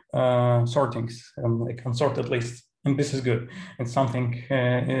on sortings, like unsorted lists, and this is good. It's something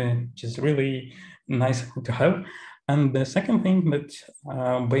which is really nice to have. And the second thing that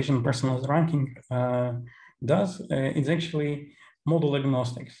Bayesian personalized ranking does is actually model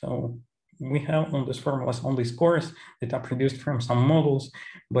agnostic. So we have on these formulas only scores that are produced from some models,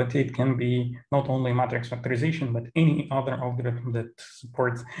 but it can be not only matrix factorization, but any other algorithm that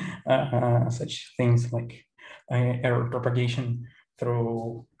supports such things like error propagation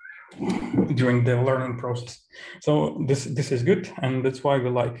during the learning process. So this is good, and that's why we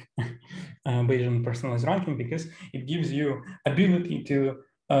like Bayesian personalized ranking, because it gives you ability to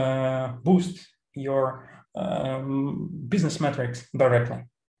boost your business metrics directly.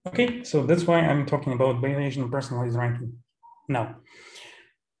 Okay, so that's why I'm talking about Bayesian personalized ranking now.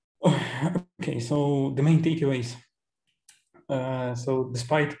 Okay, so the main takeaways. So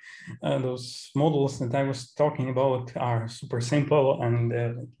despite those models that I was talking about are super simple, and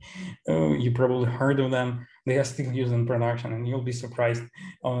you probably heard of them, they are still used in production, and you'll be surprised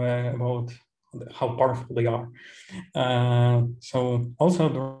about how powerful they are. So also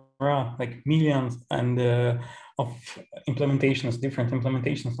there are like millions and of implementations, different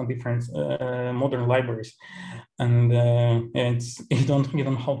implementations on different modern libraries, and you don't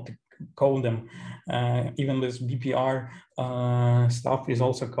code them. Even this BPR stuff is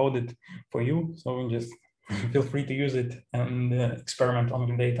also coded for you, so just feel free to use it and experiment on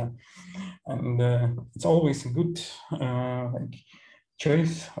your data. And it's always a good like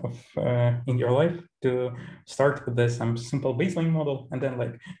choice of in your life to start with some simple baseline model and then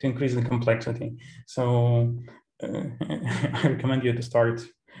like to increase the complexity. So I recommend you to start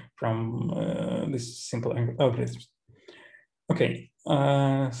from this simple algorithms. Okay,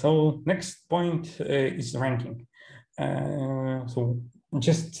 so next point is ranking. So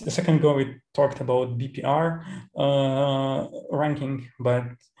just a second ago, we talked about BPR ranking, but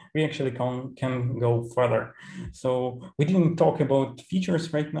we actually can go further. So we didn't talk about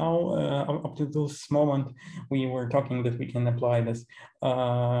features right now. Up to this moment, we were talking that we can apply this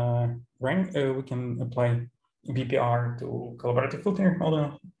we can apply BPR to collaborative filtering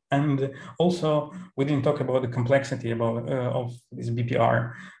model. And also, we didn't talk about the complexity of this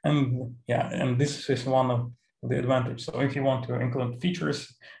BPR. And yeah, and this is one of the advantage. So if you want to include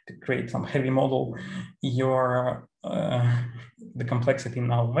features to create some heavy model, your the complexity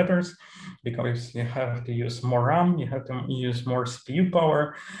now matters because you have to use more RAM, you have to use more CPU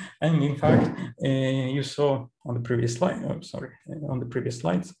power, and in fact, you saw on the previous slide. On the previous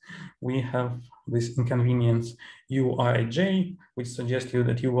slides, we have this inconvenience UIJ, which suggests you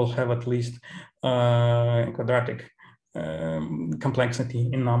that you will have at least quadratic complexity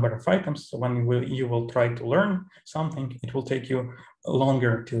in number of items. So when you will try to learn something, it will take you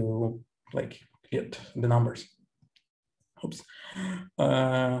longer to like get the numbers. Oops.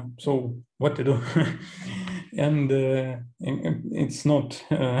 So what to do? And it's not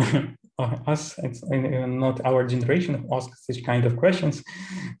us, it's not our generation who asks such kind of questions.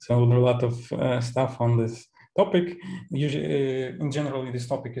 So there are a lot of stuff on this topic. Usually, in general, this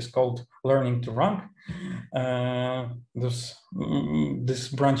topic is called learning to rank. This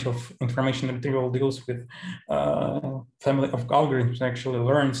branch of information retrieval deals with family of algorithms, actually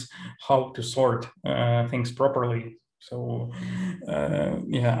learns how to sort things properly. So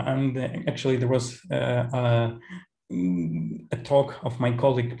yeah, and actually there was a talk of my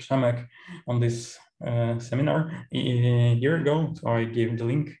colleague Przemek on this seminar a year ago, so I gave the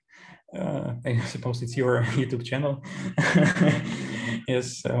link. I suppose it's your YouTube channel.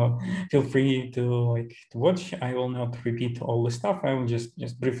 Yes, so feel free to watch. I will not repeat all the stuff. I will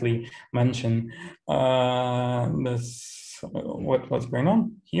just briefly mention what's going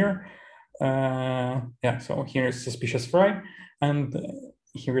on here. Yeah, so here's suspicious fry, and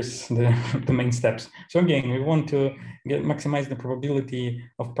here is the main steps. So again, we want to maximize the probability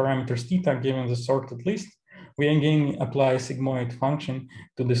of parameters theta given the sorted list. We again apply a sigmoid function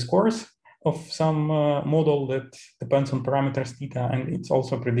to the scores of some model that depends on parameters theta, and it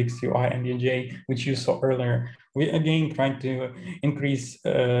also predicts UI and UJ, which you saw earlier. We again try to increase,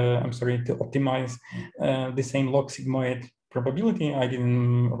 to optimize the same log sigmoid probability. I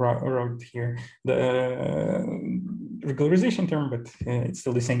didn't wrote here the regularization term, but it's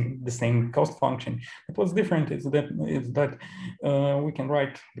still the same cost function. But what's different is that we can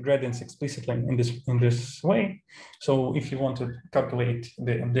write the gradients explicitly in this way. So if you want to calculate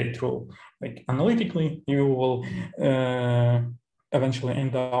the update rule like analytically, you will eventually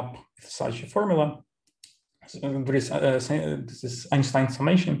end up with such a formula. So there is this is Einstein's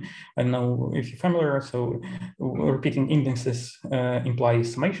summation. I don't know if you're familiar. So repeating indices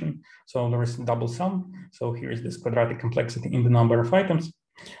implies summation. So there is double sum. So here is this quadratic complexity in the number of items.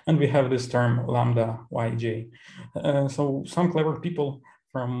 And we have this term lambda yj. So some clever people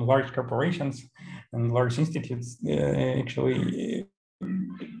from large corporations and large institutes actually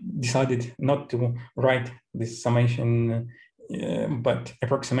decided not to write this summation but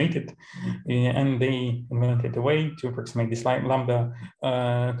approximate it, and they invented a way to approximate these lambda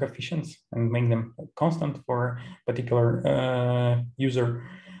coefficients and make them constant for particular user.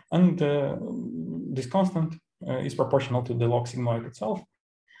 And this constant is proportional to the log sigmoid itself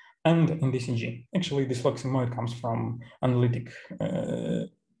and in DCG. Actually, this log sigmoid comes from analytic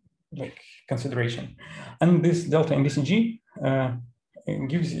consideration, and this delta in DCG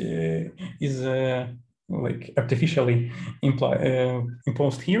is artificially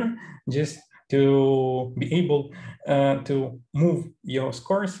imposed here, just to be able to move your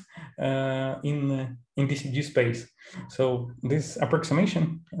scores in DCG space. So this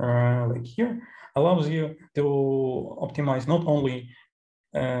approximation, like here, allows you to optimize not only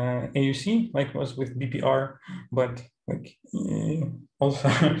AUC, like was with BPR, but also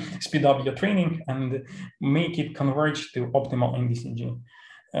speed up your training and make it converge to optimal NDCG.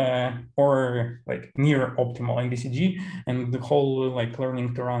 Or near optimal NDCG, and the whole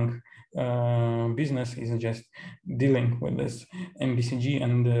learning to rank business is just dealing with this MBCG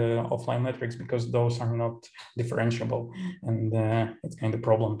and offline metrics, because those are not differentiable, and it's kind of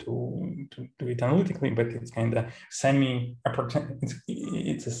problem to do it analytically, but it's kind of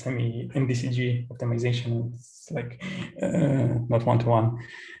it's a semi MBCG optimization. It's like not one-to-one.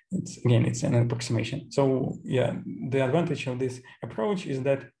 It's an approximation. So yeah, the advantage of this approach is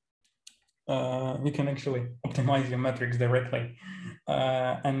that you can actually optimize your metrics directly,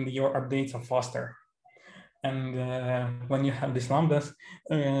 and your updates are faster. And when you have these lambdas,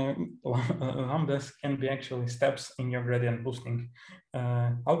 lambdas can be actually steps in your gradient boosting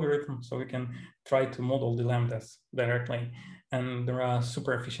algorithm. So we can try to model the lambdas directly. And there are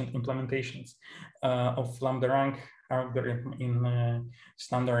super efficient implementations of lambda rank algorithm in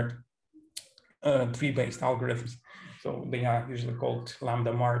standard tree-based algorithms. So they are usually called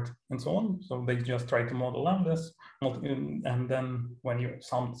lambda mart and so on. So they just try to model lambdas, and then when you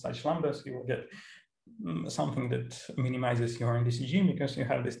sum such lambdas, you will get something that minimizes your NDCG, because you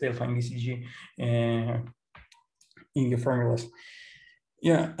have this delta NDCG in your formulas.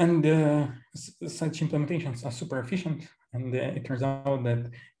 Yeah, and such implementations are super efficient, and it turns out that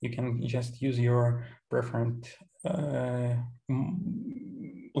you can just use your preferred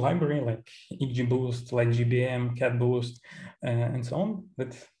library like XGBoost, like GBM, CatBoost, and so on,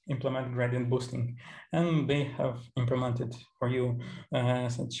 that implement gradient boosting. And they have implemented for you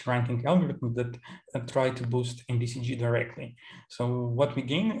such ranking algorithms that try to boost NDCG directly. So what we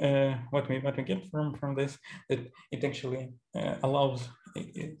gain, what we get from this, that it actually allows,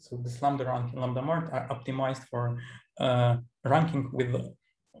 so this lambda rank and lambda mart are optimized for ranking with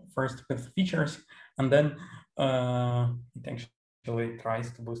first with features, and then it actually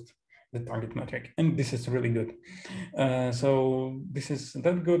tries to boost the target metric, and this is really good. So this is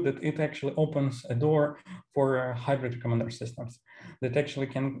that good that it actually opens a door for hybrid recommender systems that actually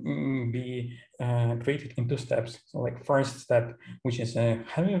can be created in two steps. So like first step, which is a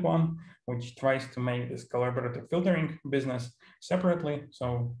heavy one, which tries to make this collaborative filtering business separately.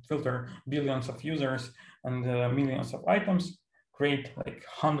 So filter billions of users and millions of items, create like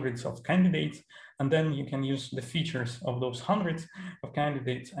hundreds of candidates, and then you can use the features of those hundreds of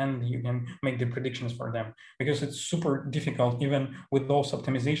candidates, and you can make the predictions for them. Because it's super difficult, even with those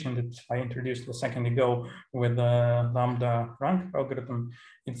optimization that I introduced a second ago with the lambda rank algorithm,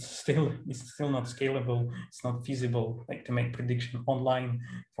 it's still not scalable. It's not feasible, like to make prediction online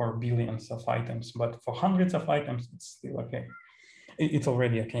for billions of items. But for hundreds of items, it's still okay. It's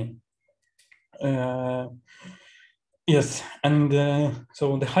already okay. Yes, and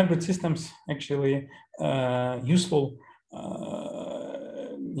so the hybrid systems actually useful,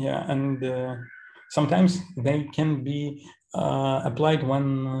 yeah, and sometimes they can be applied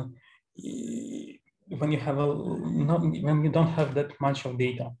when you have when you don't have that much of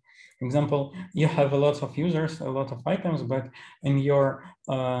data. For example, you have a lot of users, a lot of items, but in your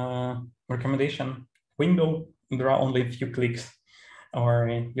recommendation window there are only a few clicks, or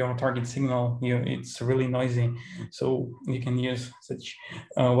your target signal, it's really noisy. So you can use such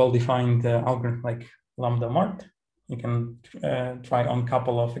well-defined algorithm like lambda mart. You can try on a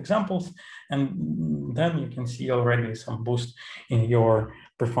couple of examples, and then you can see already some boost in your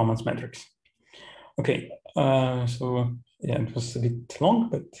performance metrics. Okay, so yeah, it was a bit long,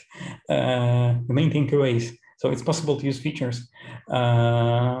 but the main takeaways. So it's possible to use features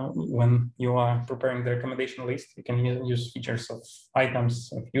when you are preparing the recommendation list. You can use features of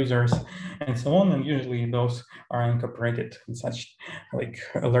items, of users, and so on. And usually those are incorporated in such like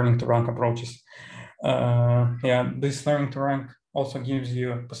learning to rank approaches. Yeah, this learning to rank also gives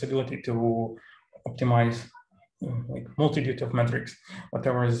you a possibility to optimize like multitude of metrics,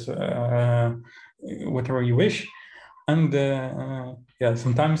 whatever you wish. And yeah,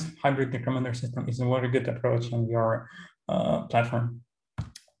 sometimes hybrid recommender system is a very good approach on your platform.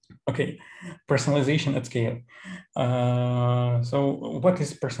 Okay, personalization at scale. So what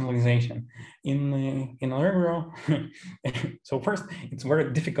is personalization in Allegro? So first, it's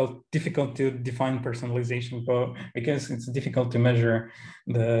very difficult to define personalization because it's difficult to measure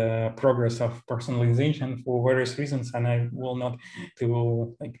the progress of personalization for various reasons, and I will not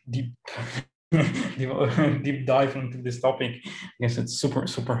to like deep dive into this topic because it's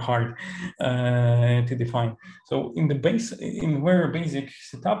super hard to define. So in very basic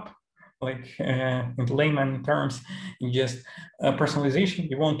setup, like in layman terms, in just personalization,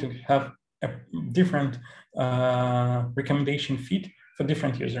 you want to have a different recommendation feed for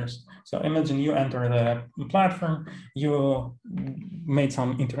different users. So imagine you enter the platform, you made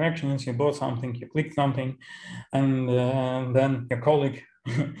some interactions, you bought something, you clicked something, and then your colleague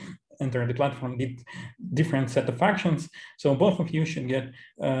enter the platform did different set of actions. So both of you should get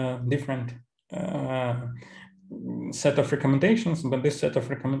different set of recommendations, but this set of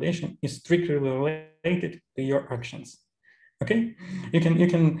recommendation is strictly related to your actions. Okay, you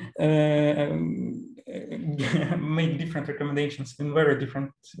can make different recommendations in very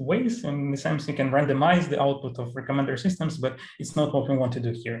different ways. In the sense, you can randomize the output of recommender systems, but it's not what we want to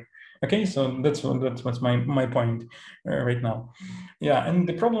do here. Okay, so that's what's my point right now. Yeah, and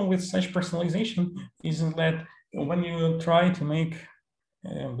the problem with such personalization is that when you try to make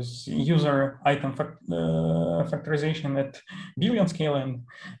user item factorization at billion scale, and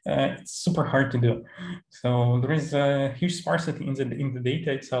it's super hard to do. So there is a huge sparsity in the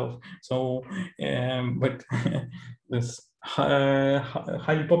data itself. So, but this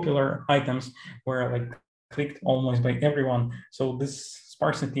highly popular items were like clicked almost by everyone. So this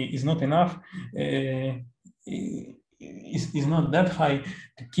sparsity is not enough. Is not that high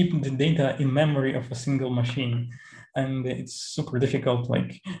to keep the data in memory of a single machine. And it's super difficult,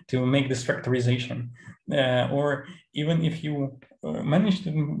 like, to make this factorization. Or even if you manage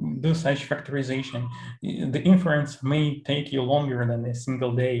to do such factorization, the inference may take you longer than a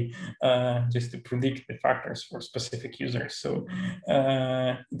single day just to predict the factors for specific users. So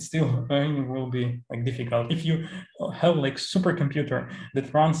it still will be like difficult. If you have like supercomputer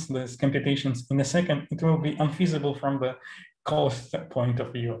that runs these computations in a second, it will be unfeasible from the cost point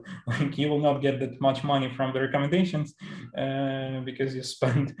of view. Like, you will not get that much money from the recommendations because you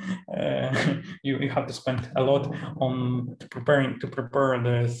spend you have to spend a lot on prepare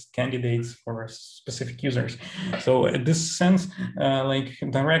the candidates for specific users. So in this sense, like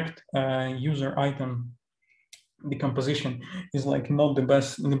direct user item decomposition is like not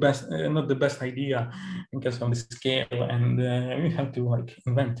the best idea because of the scale, and we have to like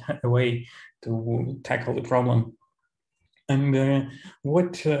invent a way to tackle the problem. And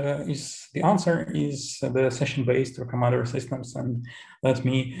what is the answer is the session-based recommender systems. And let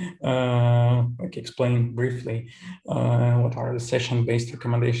me like explain briefly what are the session-based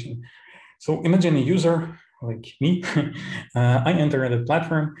recommendation. So imagine a user like me. I enter the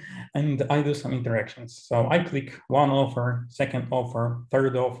platform and I do some interactions. So I click one offer, second offer,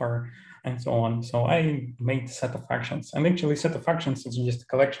 third offer, and so on. So I made a set of actions, and actually set of actions is just a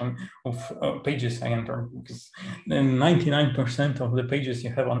collection of pages I enter, because 99% of the pages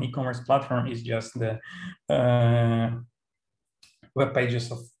you have on e-commerce platform is just the web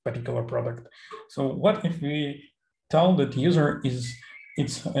pages of particular product. So what if we tell that user is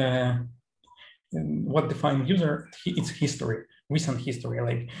what defines user? It's history, recent history.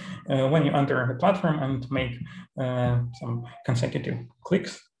 Like when you enter the platform and make some consecutive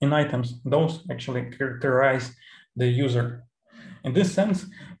clicks in items, those actually characterize the user. In this sense,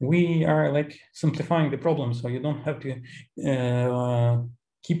 we are like simplifying the problem, so you don't have to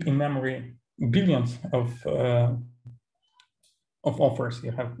keep in memory billions of offers.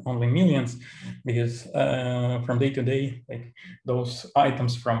 You have only millions, because from day to day, like those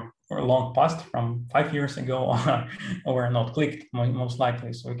items from long past, from 5 years ago, were not clicked most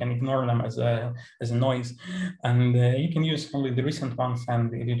likely, so we can ignore them as a noise, and you can use only the recent ones,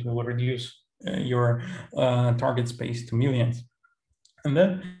 and it will reduce your target space to millions. And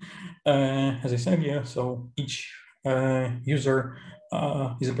then, as I said here, so each user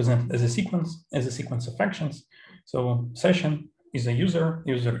is represented as a sequence of actions. So session is a user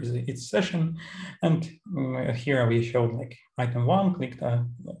is its session, and here we showed like item one, clicked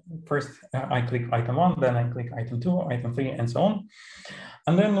first I click item one, then I click item two, item three, and so on.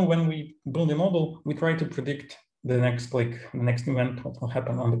 And then when we build a model, we try to predict the next click, the next event, what will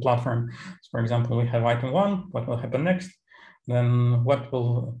happen on the platform. So for example, we have item one, what will happen next? Then what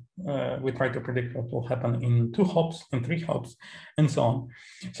will we try to predict what will happen in 2 hops, in 3 hops, and so on.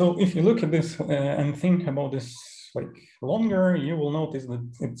 So if you look at this and think about this like longer, you will notice that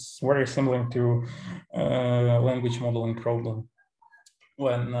it's very similar to language modeling problem.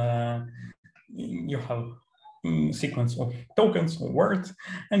 When you have a sequence of tokens or words,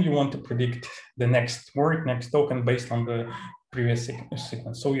 and you want to predict the next word, next token based on the previous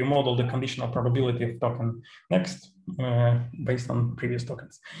sequence. So you model the conditional probability of token next based on previous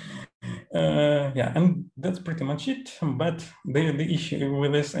tokens. Yeah, and that's pretty much it. But the issue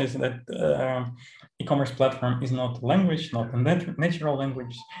with this is that e-commerce platform is not language, not a natural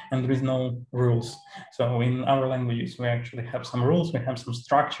language, and there is no rules. So in our languages, we actually have some rules, we have some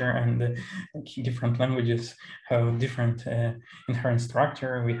structure, and different languages have different inherent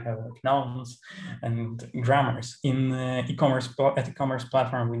structure. We have like nouns and grammars. In e-commerce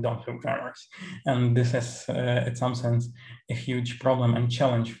platform, we don't have grammars, and this is, in some sense, a huge problem and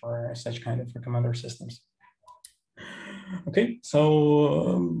challenge for such kind of recommender systems. Okay,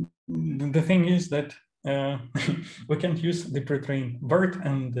 so the thing is that we can't use the pre-trained BERT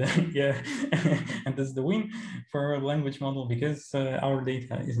and yeah, and that's the win for a language model because our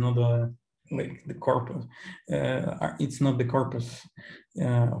data is not like the corpus. It's not the corpus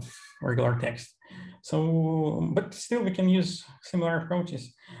of regular text. So, but still, we can use similar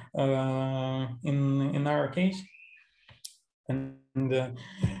approaches in our case. And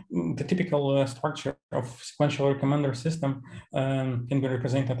the typical structure of sequential recommender system can be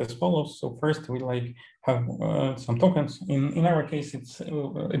represented as follows. So first we like have some tokens. In our case, it's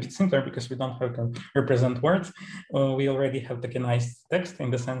a bit simpler because we don't have to represent words. We already have tokenized text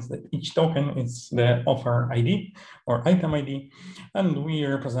in the sense that each token is the offer ID or item ID, and we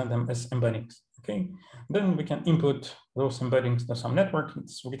represent them as embeddings. Okay, then we can input those embeddings to some network.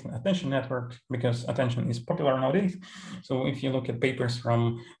 It's written attention network because attention is popular nowadays. So if you look at papers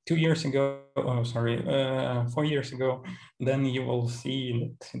from 2 years ago, 4 years ago, then you will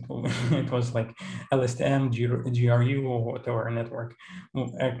see that it was like LSTM, GRU, or whatever network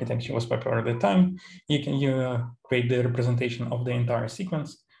architecture was popular at the time. You can create the representation of the entire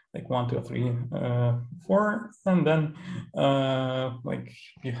sequence, like 1, 2, 3, 4, and then like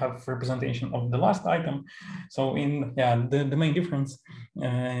you have representation of the last item. So in the main difference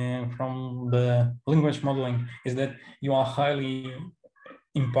from the language modeling is that you are highly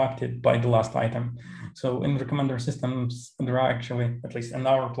impacted by the last item. So in recommender systems, there are actually, at least in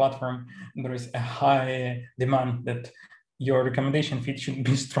our platform, there is a high demand that your recommendation feed should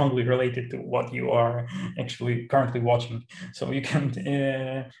be strongly related to what you are actually currently watching. So you can't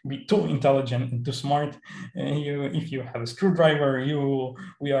be too intelligent and too smart. If you have a screwdriver,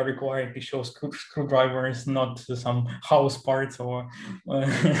 we are required to show screwdrivers, not some house parts or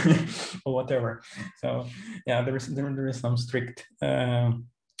or whatever. So yeah, there is some strict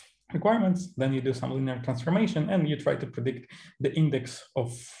requirements. Then you do some linear transformation and you try to predict the index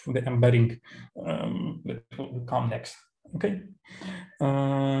of the embedding that will come next. Okay,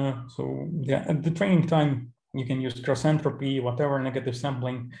 so yeah, at the training time, you can use cross entropy, whatever, negative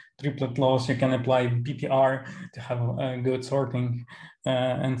sampling, triplet loss. You can apply BPR to have a good sorting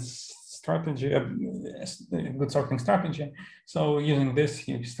and strategy, a good sorting strategy. So using this,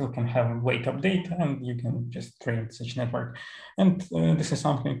 you still can have weight update and you can just train such network. And this is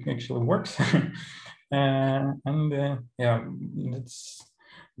something that actually works. Yeah,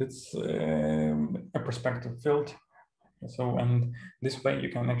 that's a perspective field. So, and this way you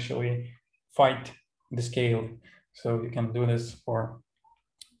can actually fight the scale. So you can do this for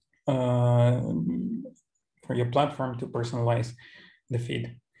your platform to personalize the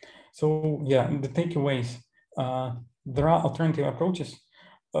feed. So yeah, the takeaways, there are alternative approaches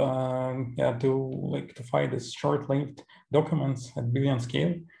to fight these short-lived documents at billion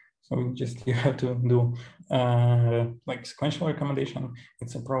scale. So you have to do like sequential recommendation.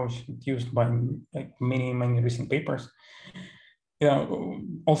 It's approach used by like many recent papers. Yeah,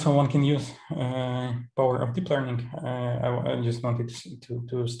 also one can use power of deep learning. I just wanted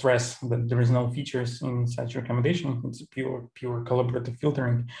to stress that there is no features in such recommendation. It's pure collaborative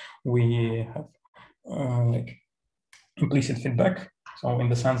filtering. We have like implicit feedback. So in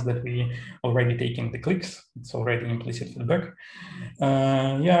the sense that we already taken the clicks, it's already implicit feedback.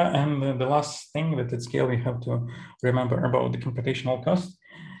 Yeah, and the last thing that at scale we have to remember about the computational cost.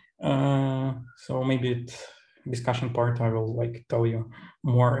 So maybe discussion part, I will like tell you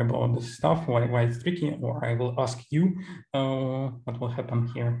more about this stuff, why it's tricky, or I will ask you what will happen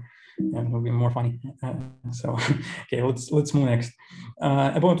here. And it will be more funny. So okay, let's move next.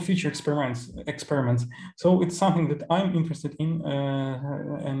 About future experiments. So it's something that I'm interested in,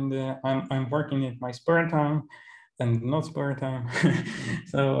 and I'm working in my spare time and not spare time.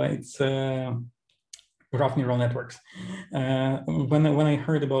 So it's graph neural networks. When I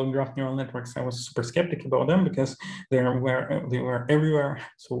heard about graph neural networks, I was super skeptic about them because they were everywhere.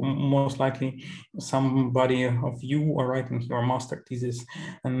 So most likely somebody of you are writing your master thesis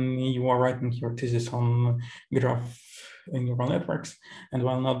and you are writing your thesis on graph neural networks, and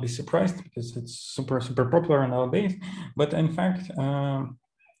will not be surprised because it's super popular nowadays. But in fact,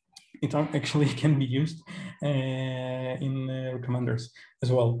 it actually can be used in recommenders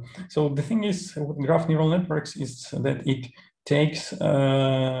as well. So the thing is with graph neural networks is that it takes,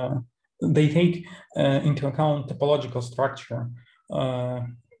 they take into account topological structure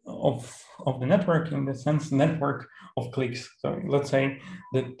of the network, in the sense network of clicks. So let's say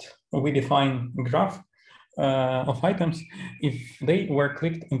that we define a graph of items if they were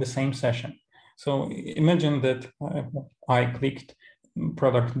clicked in the same session. So imagine that I clicked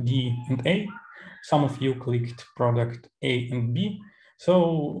product D and A. Some of you clicked product A and B.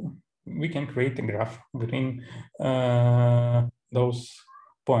 So we can create a graph between those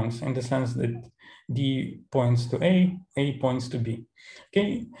points, in the sense that D points to A points to B.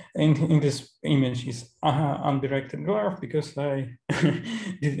 Okay, and in this image is undirected graph, because I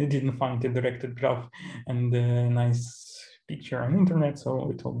didn't find a directed graph and a nice picture on internet, so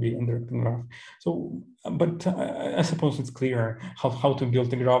it will be indirected graph. So, but I suppose it's clear how to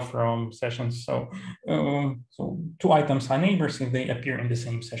build a graph from sessions. So, so two items are neighbors if they appear in the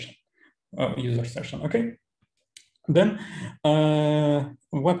same session, user session. Okay. Then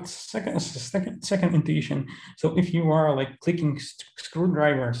what second intuition? So if you are like clicking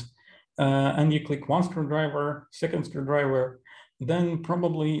screwdrivers and you click one screwdriver, second screwdriver, then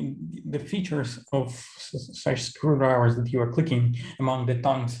probably the features of such screwdrivers that you are clicking among the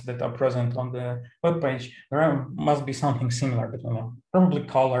tons that are present on the web page, there must be something similar between them. Probably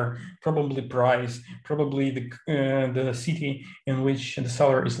color, probably price, probably the city in which the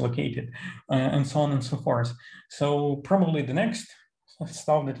seller is located, and so on and so forth. So probably the next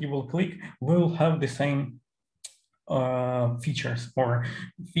stuff that you will click will have the same features, or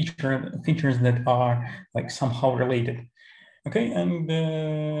features that are like somehow related. Okay, and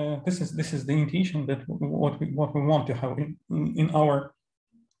this is the intuition that what we want to have in our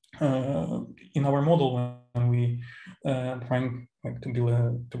model when we trying like to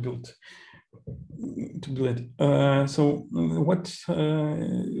build it. So what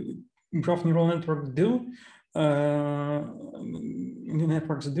graph neural networks do?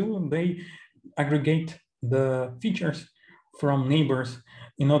 Networks do, they aggregate the features from neighbors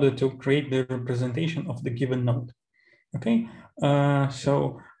in order to create the representation of the given node. Okay,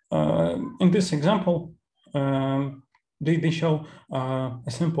 so in this example, they show a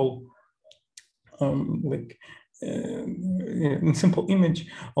simple simple image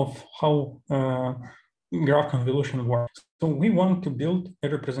of how graph convolution works. So we want to build a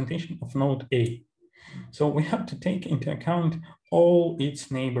representation of node A. So we have to take into account all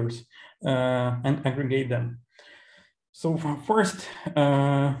its neighbors and aggregate them. So first,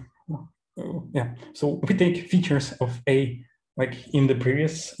 so we take features of A, like in the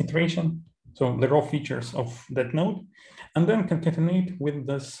previous iteration, so the raw features of that node, and then concatenate with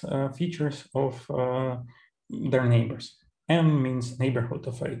those features of their neighbors. N means neighborhood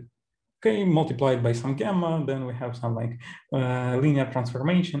of A. Okay, multiplied by some gamma, then we have some like linear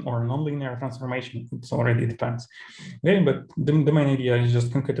transformation or non-linear transformation. It already depends. Okay, but the main idea is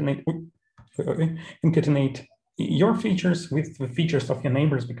just concatenate your features with the features of your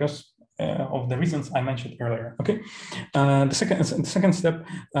neighbors, because of the reasons I mentioned earlier. Okay, the second step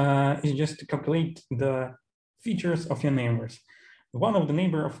is just to calculate the features of your neighbors. One of the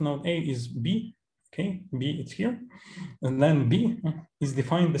neighbor of node A is B. Okay, B it's here, and then B is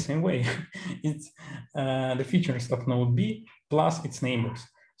defined the same way. It's the features of node B plus its neighbors.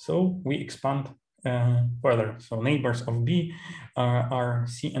 So we expand further. So neighbors of B are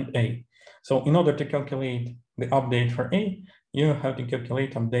C and A. So in order to calculate the update for A, you have to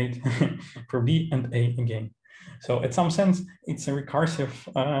calculate update for B and A again. So in some sense, it's a recursive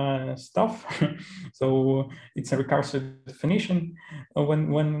stuff. So it's a recursive definition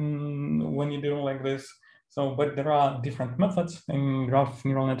when you do like this. So, but there are different methods in graph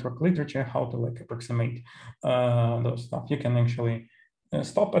neural network literature how to like approximate those stuff. You can actually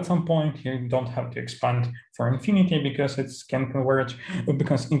stop at some point. You don't have to expand for infinity because it can converge.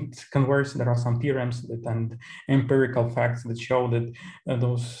 Because it converges, there are some theorems that, and empirical facts that show that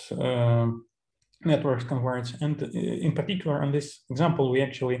those networks converge. And in particular, on this example, we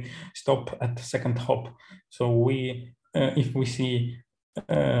actually stop at the second hop. So we, if we see,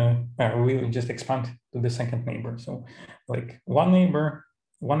 we just expand to the second neighbor. So like one neighbor,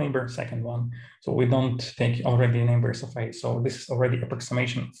 second one. So we don't take already neighbors of A. So this is already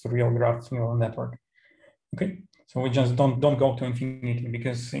approximation of real graph neural network. Okay. So we just don't go to infinity,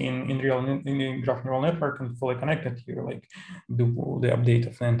 because in graph neural network and fully connected, you like do the update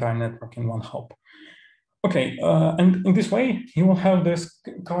of the entire network in one hop. Okay, and in this way, you will have this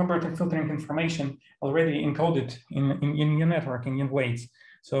collaborative filtering information already encoded in your network in your weights.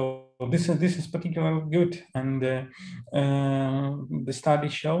 So this is particularly good, and the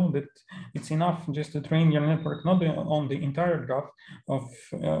studies show that it's enough just to train your network not on the entire graph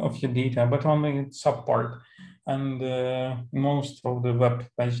of your data, but on the subpart. And most of the web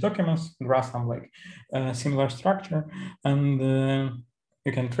page documents there are some like similar structure, and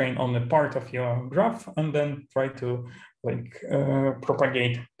you can train on a part of your graph and then try to like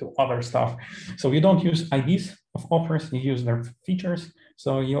propagate to other stuff. So you don't use IDs of offers, you use their features.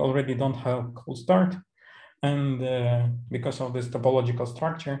 So you already don't have cold start. And because of this topological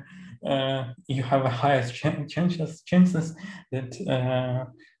structure, you have a highest chances that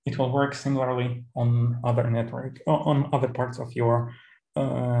it will work similarly on other network, on other parts of your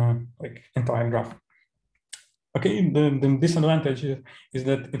like entire graph. Okay, the disadvantage is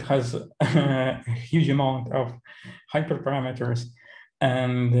that it has a huge amount of hyperparameters,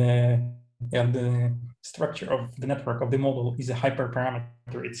 and yeah, the structure of the network of the model is a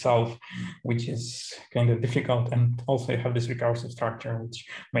hyperparameter itself, which is kind of difficult, and also you have this recursive structure, which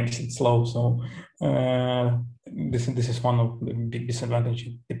makes it slow. So this is one of the big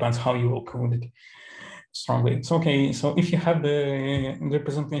disadvantages. It depends how you will code it strongly. It's okay. So if you have the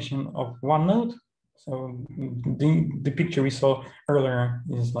representation of one node, so the picture we saw earlier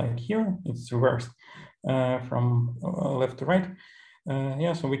is like here, it's reversed from left to right.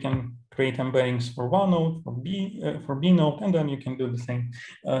 Yeah, so we can create embeddings for one node, for B node, and then you can do the same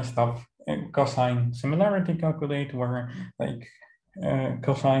stuff. Cosine similarity calculate, where like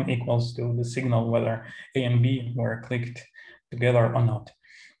cosine equals to the signal whether A and B were clicked together or not.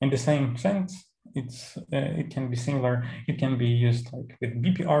 In the same sense, it can be similar. It can be used like with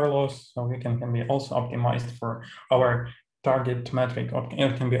BPR loss, so it can be also optimized for our target metric, or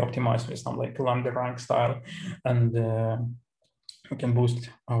it can be optimized with some like lambda rank style, and we can boost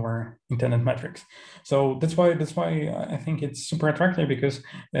our intended metrics. So that's why I think it's super attractive, because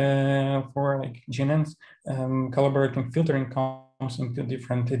for like GNNs, collaborating filtering comes into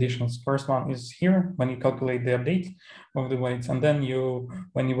different editions. First one is here when you calculate the update of the weights, and then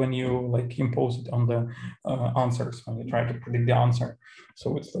when you like impose it on the answers, when you try to predict the answer.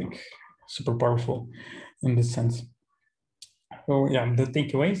 So it's like super powerful in this sense. So yeah, the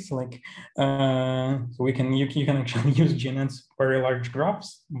takeaways, like so you can actually use GNNs very large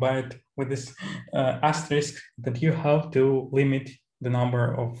graphs, but with this asterisk that you have to limit the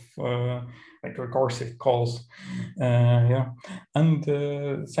number of like recursive calls. Yeah, and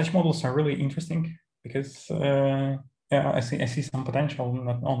such models are really interesting because yeah, I see some potential.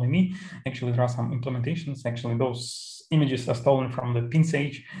 Not only me, actually there are some implementations. Actually, those images are stolen from the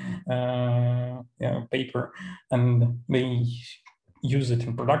PinSage yeah, paper, and they use it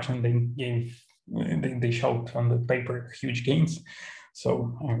in production. They showed on the paper huge gains.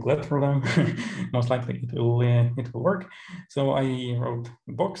 So I'm glad for them. Most likely it will work. So I wrote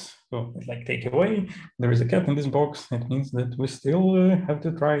a box. So it's like takeaway. There is a cat in this box. It means that we still have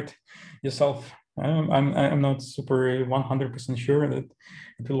to try it yourself. I'm not super 100% sure that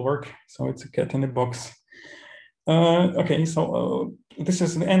it will work. So it's a cat in a box. Okay, so this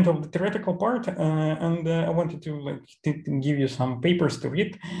is the end of the theoretical part, and I wanted to give you some papers to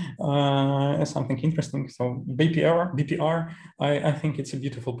read, something interesting. So BPR, I think it's a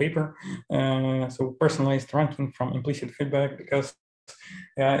beautiful paper. So personalized ranking from implicit feedback, because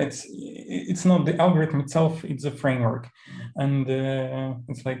it's not the algorithm itself, it's a framework, and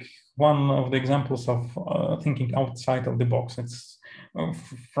it's like one of the examples of thinking outside of the box. It's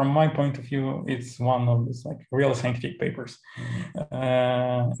from my point of view, it's one of these like real scientific papers.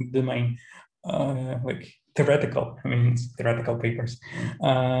 The main like theoretical, I mean, it's theoretical papers.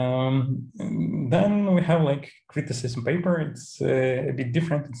 Then we have like criticism paper. It's a bit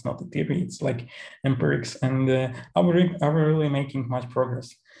different. It's not a theory. It's like empirics, and are we really making much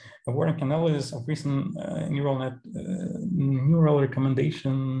progress? A working analysis of recent neural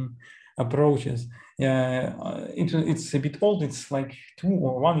recommendation approaches. Yeah, it's a bit old. It's like 2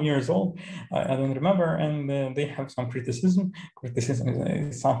 or 1 years old. I don't remember, and they have some criticism. Criticism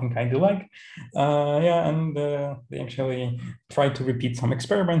is something I do like. Yeah, and they actually try to repeat some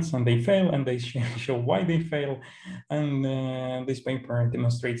experiments, and they fail, and they show why they fail. And this paper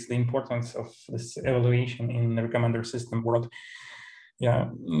demonstrates the importance of this evaluation in the recommender system world. Yeah,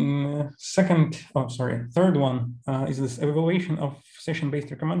 third one is this evaluation of session-based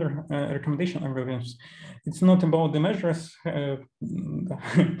recommendation algorithms. It's not about the measures,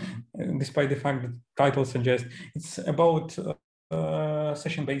 despite the fact that title suggests. It's about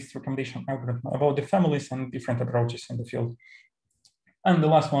session-based recommendation algorithm, about the families and different approaches in the field. And the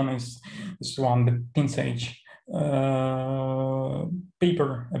last one is this one, the PinSage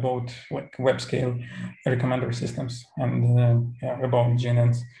paper about like web scale recommender systems, and yeah, about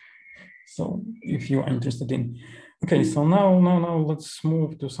GNNs. So if you are interested in, okay, so now let's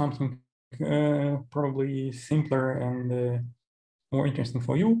move to something probably simpler and more interesting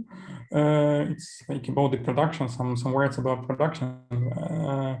for you. It's like about the production, some words about production.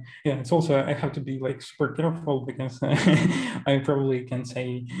 Yeah, it's also, I have to be like super careful, because I probably can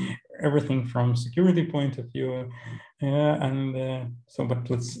say everything from security point of view. And so, but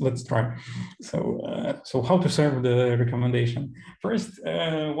let's try. So how to serve the recommendation? First,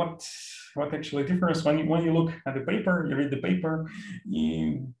 what actually differs when you look at the paper, you read the paper,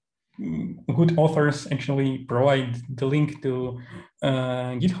 good authors actually provide the link to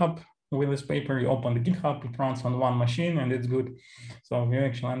GitHub. With this paper, you open the GitHub, it runs on one machine, and it's good. So you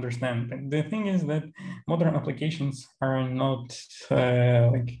actually understand. But the thing is that modern applications are not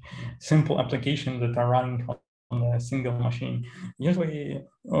like simple applications that are running on a single machine. Usually,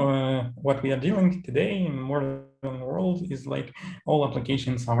 what we are dealing today in modern world is like all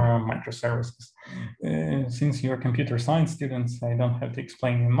applications are microservices. Since you're computer science students, I don't have to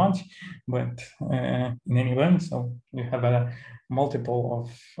explain much, but in any event, so you have a multiple of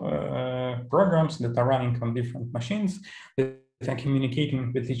programs that are running on different machines that are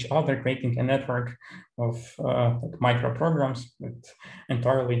communicating with each other, creating a network of like micro programs that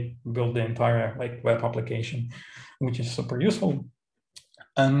entirely build the entire like web application, which is super useful.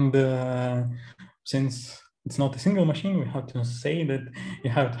 And since it's not a single machine, we have to say that you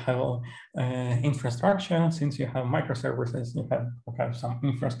have to have infrastructure. Since you have microservices, you have some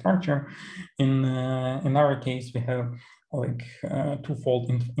infrastructure. In our case, we have like twofold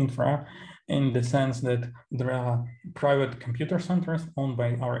infra, in the sense that there are private computer centers owned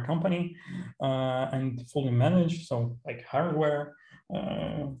by our company and fully managed, so like hardware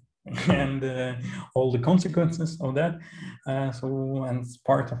and all the consequences of that. And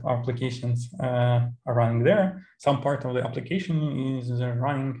part of our applications are running there. Some part of the application is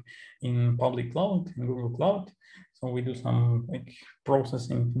running in public cloud, in Google Cloud. So we do some like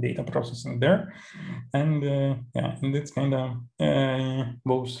processing, data processing there. And yeah, and it's kind of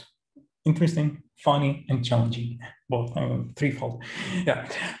both interesting, funny, and challenging, both threefold. Yeah.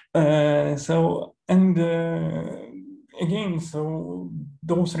 Again, so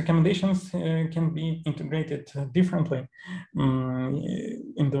those recommendations can be integrated differently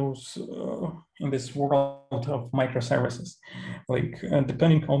in this world of microservices, like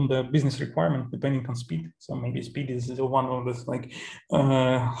depending on the business requirement, depending on speed. So maybe speed is one of the like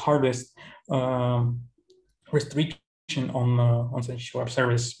hardest restriction on such web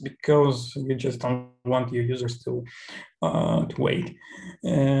service, because you just don't want your users to wait.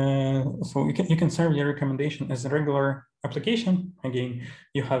 So you can serve your recommendation as a regular application. Again,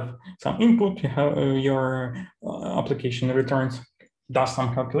 you have some input, you have your application does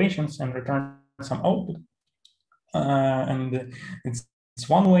some calculations and returns some output. And it's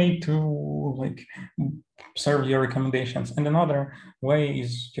one way to like serve your recommendations, and another way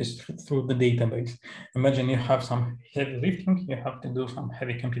is just through the database. Imagine you have some heavy lifting, you have to do some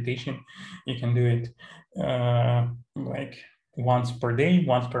heavy computation. You can do it like once per day,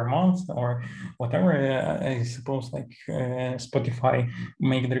 once per month, or whatever. I suppose like Spotify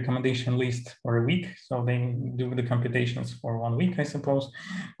make the recommendation list for a week, so they do the computations for 1 week, I suppose,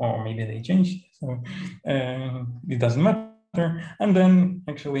 or maybe they change. So it doesn't matter. And then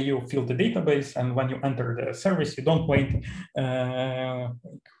actually you fill the database, and when you enter the service, you don't wait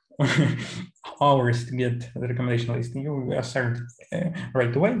hours to get the recommendation list. You assert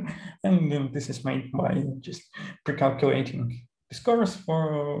right away, and this is made by just pre-calculating the scores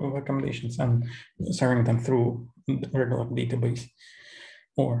for recommendations and serving them through the regular database.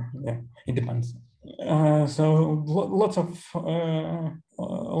 Or yeah, it depends. So lots of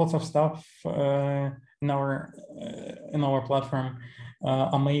stuff in our platform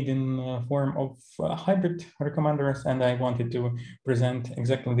are made in the form of hybrid recommenders, and I wanted to present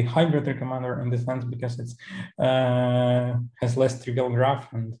exactly the hybrid recommender in the sense because it's has less trivial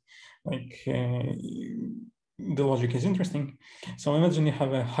graph, and like the logic is interesting. So imagine you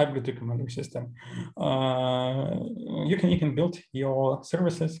have a hybrid recommender system. You can build your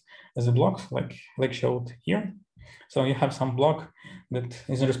services as a block, like showed here. So you have some block that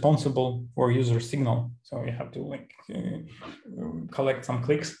is responsible for user signal. So you have to like collect some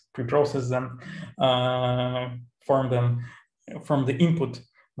clicks, pre-process them, form them from the input,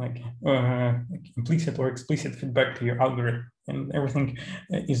 like implicit or explicit feedback to your algorithm, and everything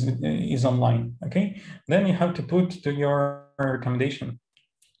is online. Okay, then you have to put to your recommendation,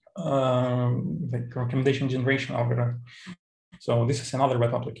 like recommendation generation algorithm. So this is another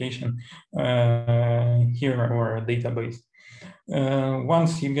web application here, or a database.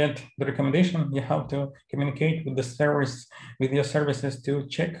 Once you get the recommendation, you have to communicate with the service, with your services, to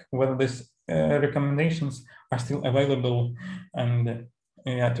check whether these recommendations are still available, and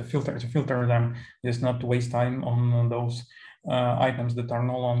to filter them, just not to waste time on those items that are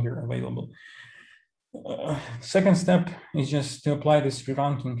no longer available. Second step is just to apply this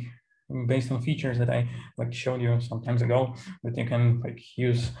re-ranking based on features that I like showed you some times ago, that you can like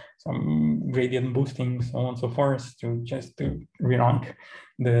use some gradient boosting, so on and so forth, to just to re-rank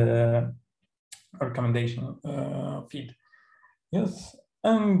the recommendation feed. Yes,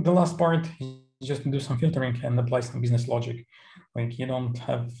 and the last part is just do some filtering and apply some business logic. Like you don't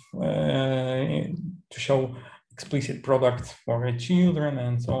have to show explicit products for children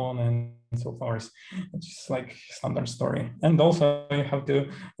and so on and so forth. It's just like standard story. And also you have to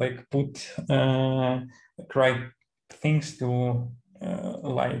like put right things to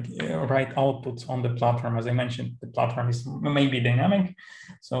write outputs on the platform. As I mentioned, the platform is maybe dynamic,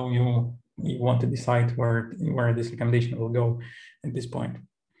 so you want to decide where this recommendation will go at this point.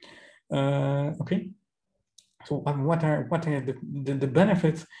 Okay. So what are the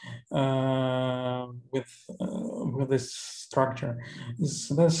benefits with this structure? Is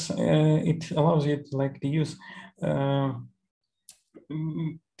this it allows you to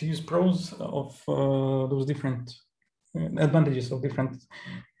use pros of those different advantages of different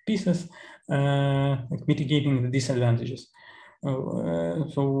pieces, like mitigating the disadvantages.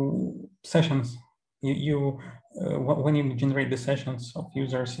 So sessions, when you generate the sessions of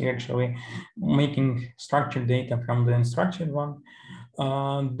users, you're actually making structured data from the unstructured one.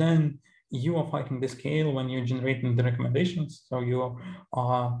 Then you are finding the scale when you're generating the recommendations. So you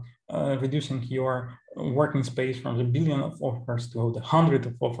are reducing your working space from the billion of offers to the 100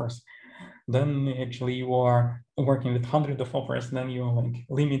 of offers. Then actually you are working with 100 of offers, then you like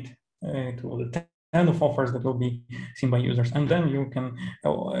limit to the 10 of offers that will be seen by users. And then you can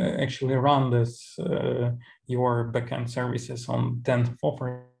actually run this, your backend services on 10 of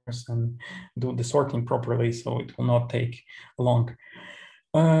offers and do the sorting properly, so it will not take long.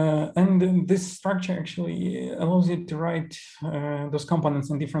 And this structure actually allows you to write those components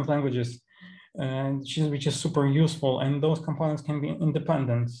in different languages, which is super useful. And those components can be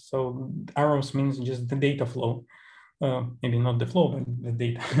independent. So arrows means just the data flow. Maybe not the flow, but the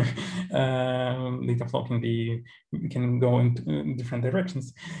data. Data flow can go into different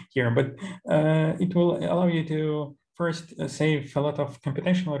directions here, but it will allow you to first save a lot of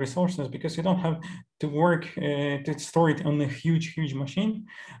computational resources, because you don't have to work to store it on a huge machine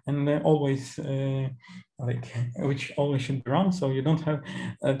and always which always should run. So you don't have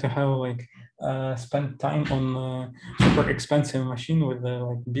to have like spend time on a super expensive machine with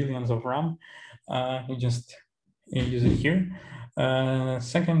like billions of RAM. You just use it here.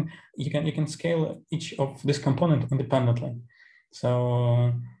 Second, you can scale each of this component independently.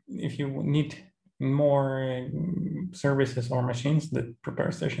 So if you need more services or machines that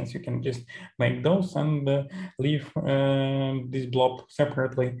prepare sessions, you can just make those and leave this blob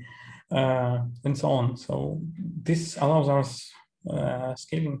separately, and so on. So this allows us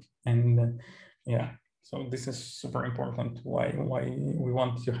scaling, and yeah, so this is super important why we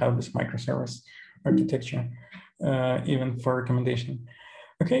want to have this microservice architecture, even for recommendation.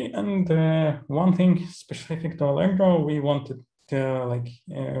 Okay, and one thing specific to Allegro, we wanted to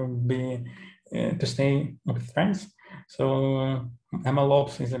to stay with friends. So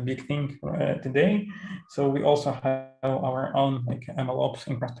MLOps is a big thing today. So we also have our own like MLOps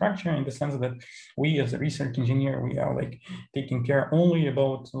infrastructure, in the sense that we as a research engineer, we are like taking care only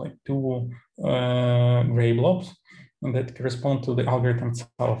about like two gray blobs that correspond to the algorithm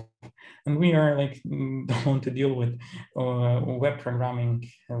itself. And we are like don't want to deal with web programming,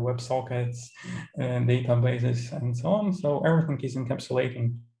 WebSockets, databases, and so on. So everything is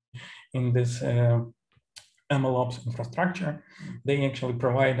encapsulating in this MLOps infrastructure. They actually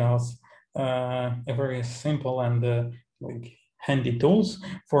provide us a very simple and like handy tools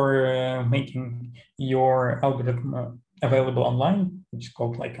for making your algorithm available online, which is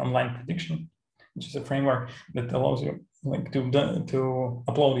called like online prediction, which is a framework that allows you like to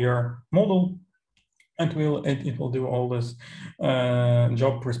upload your model, and it will do all this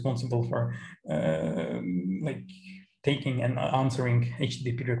job responsible for like taking and answering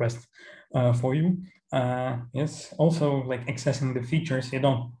HTTP requests for you. Yes, also like accessing the features. You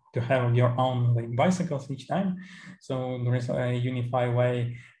don't to have your own like bicycles each time. So there is a unified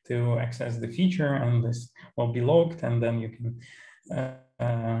way to access the feature, and this will be logged, and then you can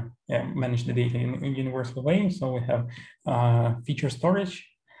manage the data in a universal way. So we have feature storage,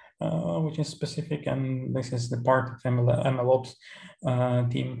 which is specific, and this is the part of MLOps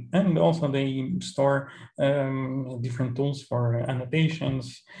team. And also they store different tools for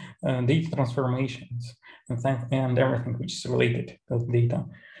annotations, data transformations, and everything which is related to data.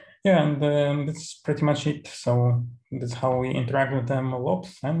 Yeah, and that's pretty much it. So that's how we interact with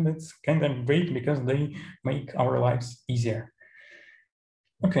MLOps, and it's kind of great because they make our lives easier.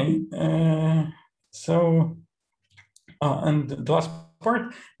 Okay, so and the last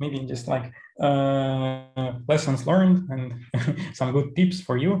part, maybe just like lessons learned and some good tips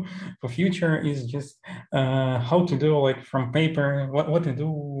for you for future is just how to do like from paper, what to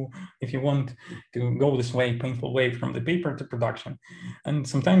do if you want to go this way, painful way from the paper to production. And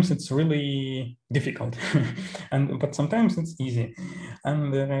sometimes it's really difficult, but sometimes it's easy.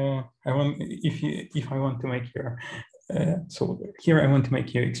 And if I want to make your so here I want to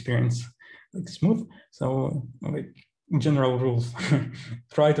make your experience like smooth. So like general rules: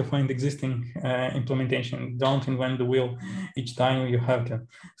 try to find existing implementation. Don't invent the wheel each time you have to.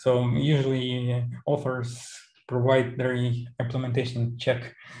 So usually authors provide their implementation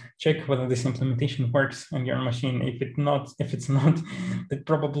check whether this implementation works on your machine. If it's not, then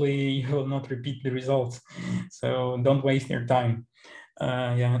probably you will not repeat the results. So don't waste your time.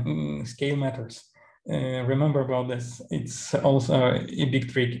 Scale matters. Remember about this. It's also a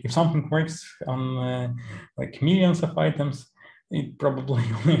big trick. If something works on like millions of items, it probably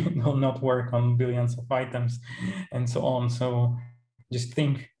will not work on billions of items, and so on. So just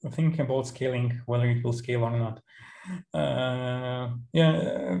think about scaling, whether it will scale or not.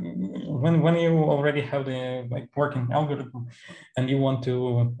 When you already have the like working algorithm and you want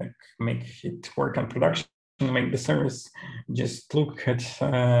to like make it work on production, make the service, just look at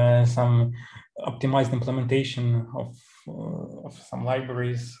some optimized implementation of some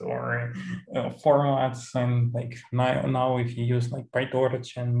libraries or formats. And like now if you use like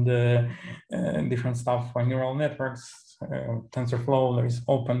PyTorch and different stuff for neural networks, TensorFlow, there is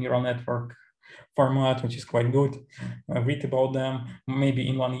open neural network format, which is quite good. Read about them. Maybe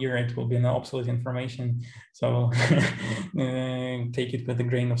in 1 year it will be an obsolete information, so take it with a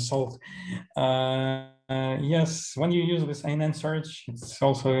grain of salt. Yes, when you use this inline search, it's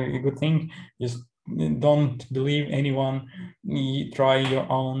also a good thing. Just don't believe anyone. Try your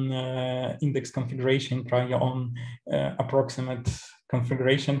own index configuration, try your own approximate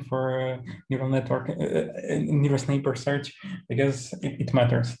configuration for neural network, nearest neighbor search, because it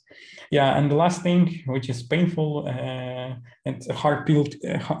matters. Yeah, and the last thing, which is painful and a hard pill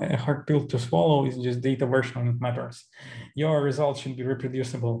to swallow, is just data versioning matters. Your results should be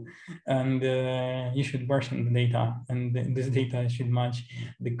reproducible, and you should version the data, and this data should match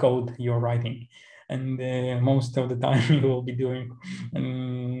the code you're writing. And most of the time you will be dealing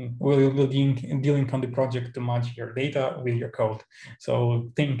on the project to match your data with your code. So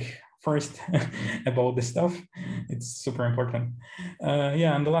think first about the stuff. It's super important.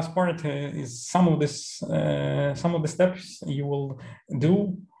 And the last part is some of the steps you will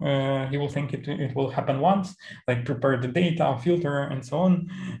do. You will think it will happen once, like prepare the data, filter, and so on.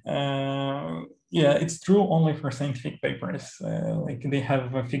 It's true only for scientific papers. Like they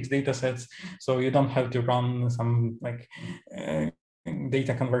have fixed data sets, so you don't have to run some like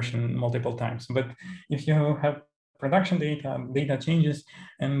data conversion multiple times. But if you have production data changes,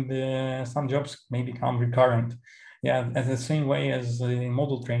 and some jobs may become recurrent. As the same way as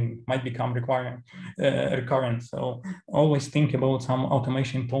model training might become recurrent. So always think about some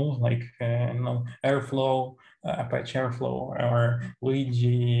automation tools like Airflow, Apache Airflow, or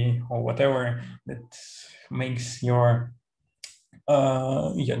Luigi, or whatever that makes your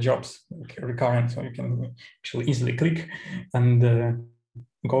jobs recurrent, so you can actually easily click and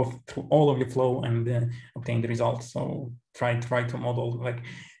go through all of your flow and obtain the results. So try to model like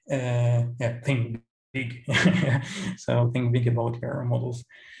think big. So think big about your models.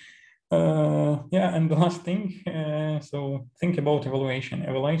 And the last thing, so think about evaluation.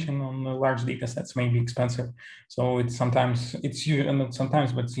 Evaluation on large data sets may be expensive. So it's not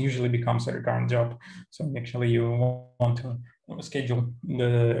sometimes, but it usually becomes a recurrent job. So actually you want to schedule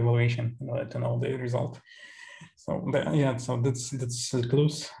the evaluation in order to know the result. So that's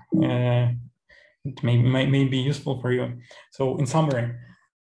clues. It may be useful for you. So in summary,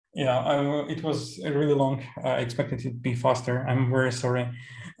 it was really long. I expected it to be faster. I'm very sorry.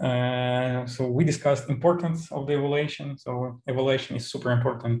 So we discussed importance of the evaluation. So evaluation is super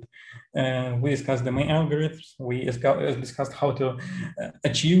important. We discussed the main algorithms. We discussed how to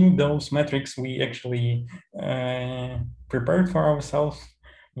achieve those metrics we actually prepared for ourselves.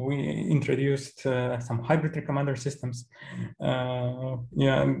 We introduced some hybrid recommender systems.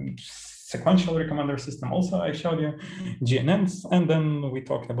 Sequential recommender system also I showed you, GNNs, and then we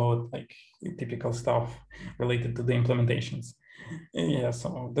talked about like typical stuff related to the implementations.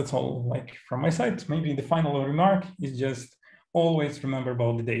 So that's all like from my side. Maybe the final remark is just always remember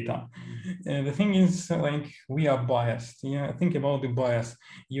about the data. The thing is, like, we are biased. Think about the bias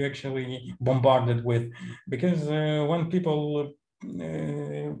you actually bombarded with, because when people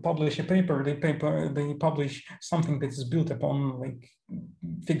publish a paper, they publish something that is built upon like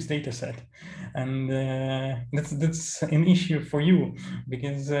fixed data set, and that's an issue for you,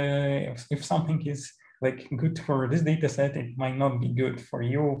 because if something is like good for this data set, it might not be good for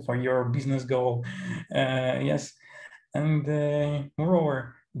you, for your business goal. And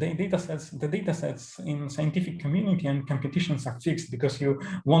moreover, the data sets in scientific community and competitions are fixed because you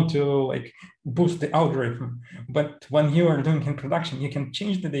want to like boost the algorithm. But when you are doing in production, you can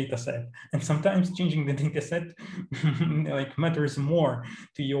change the data set, and sometimes changing the data set like matters more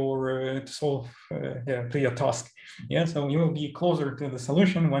to your to solve to your task. Yeah, so you will be closer to the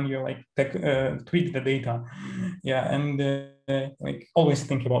solution when you like tweak the data. Yeah, and like always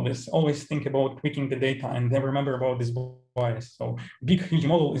think about this. Always think about tweaking the data, and then remember about this bias. So big huge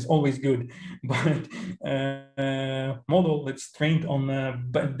model is always good, but model that's trained on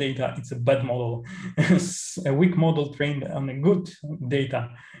bad data, it's a bad model. A weak model trained on a good data,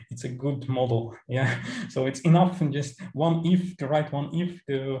 it's a good model. Yeah, so it's enough in just one if to write one if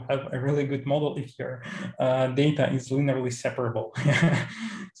to have a really good model if your data is linearly separable.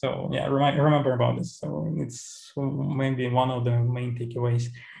 So yeah, remember about this. So it's maybe one of the main takeaways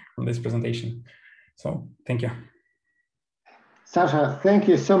from this presentation. So thank you. Sasha, thank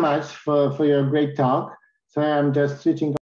you so much for your great talk. So I'm just switching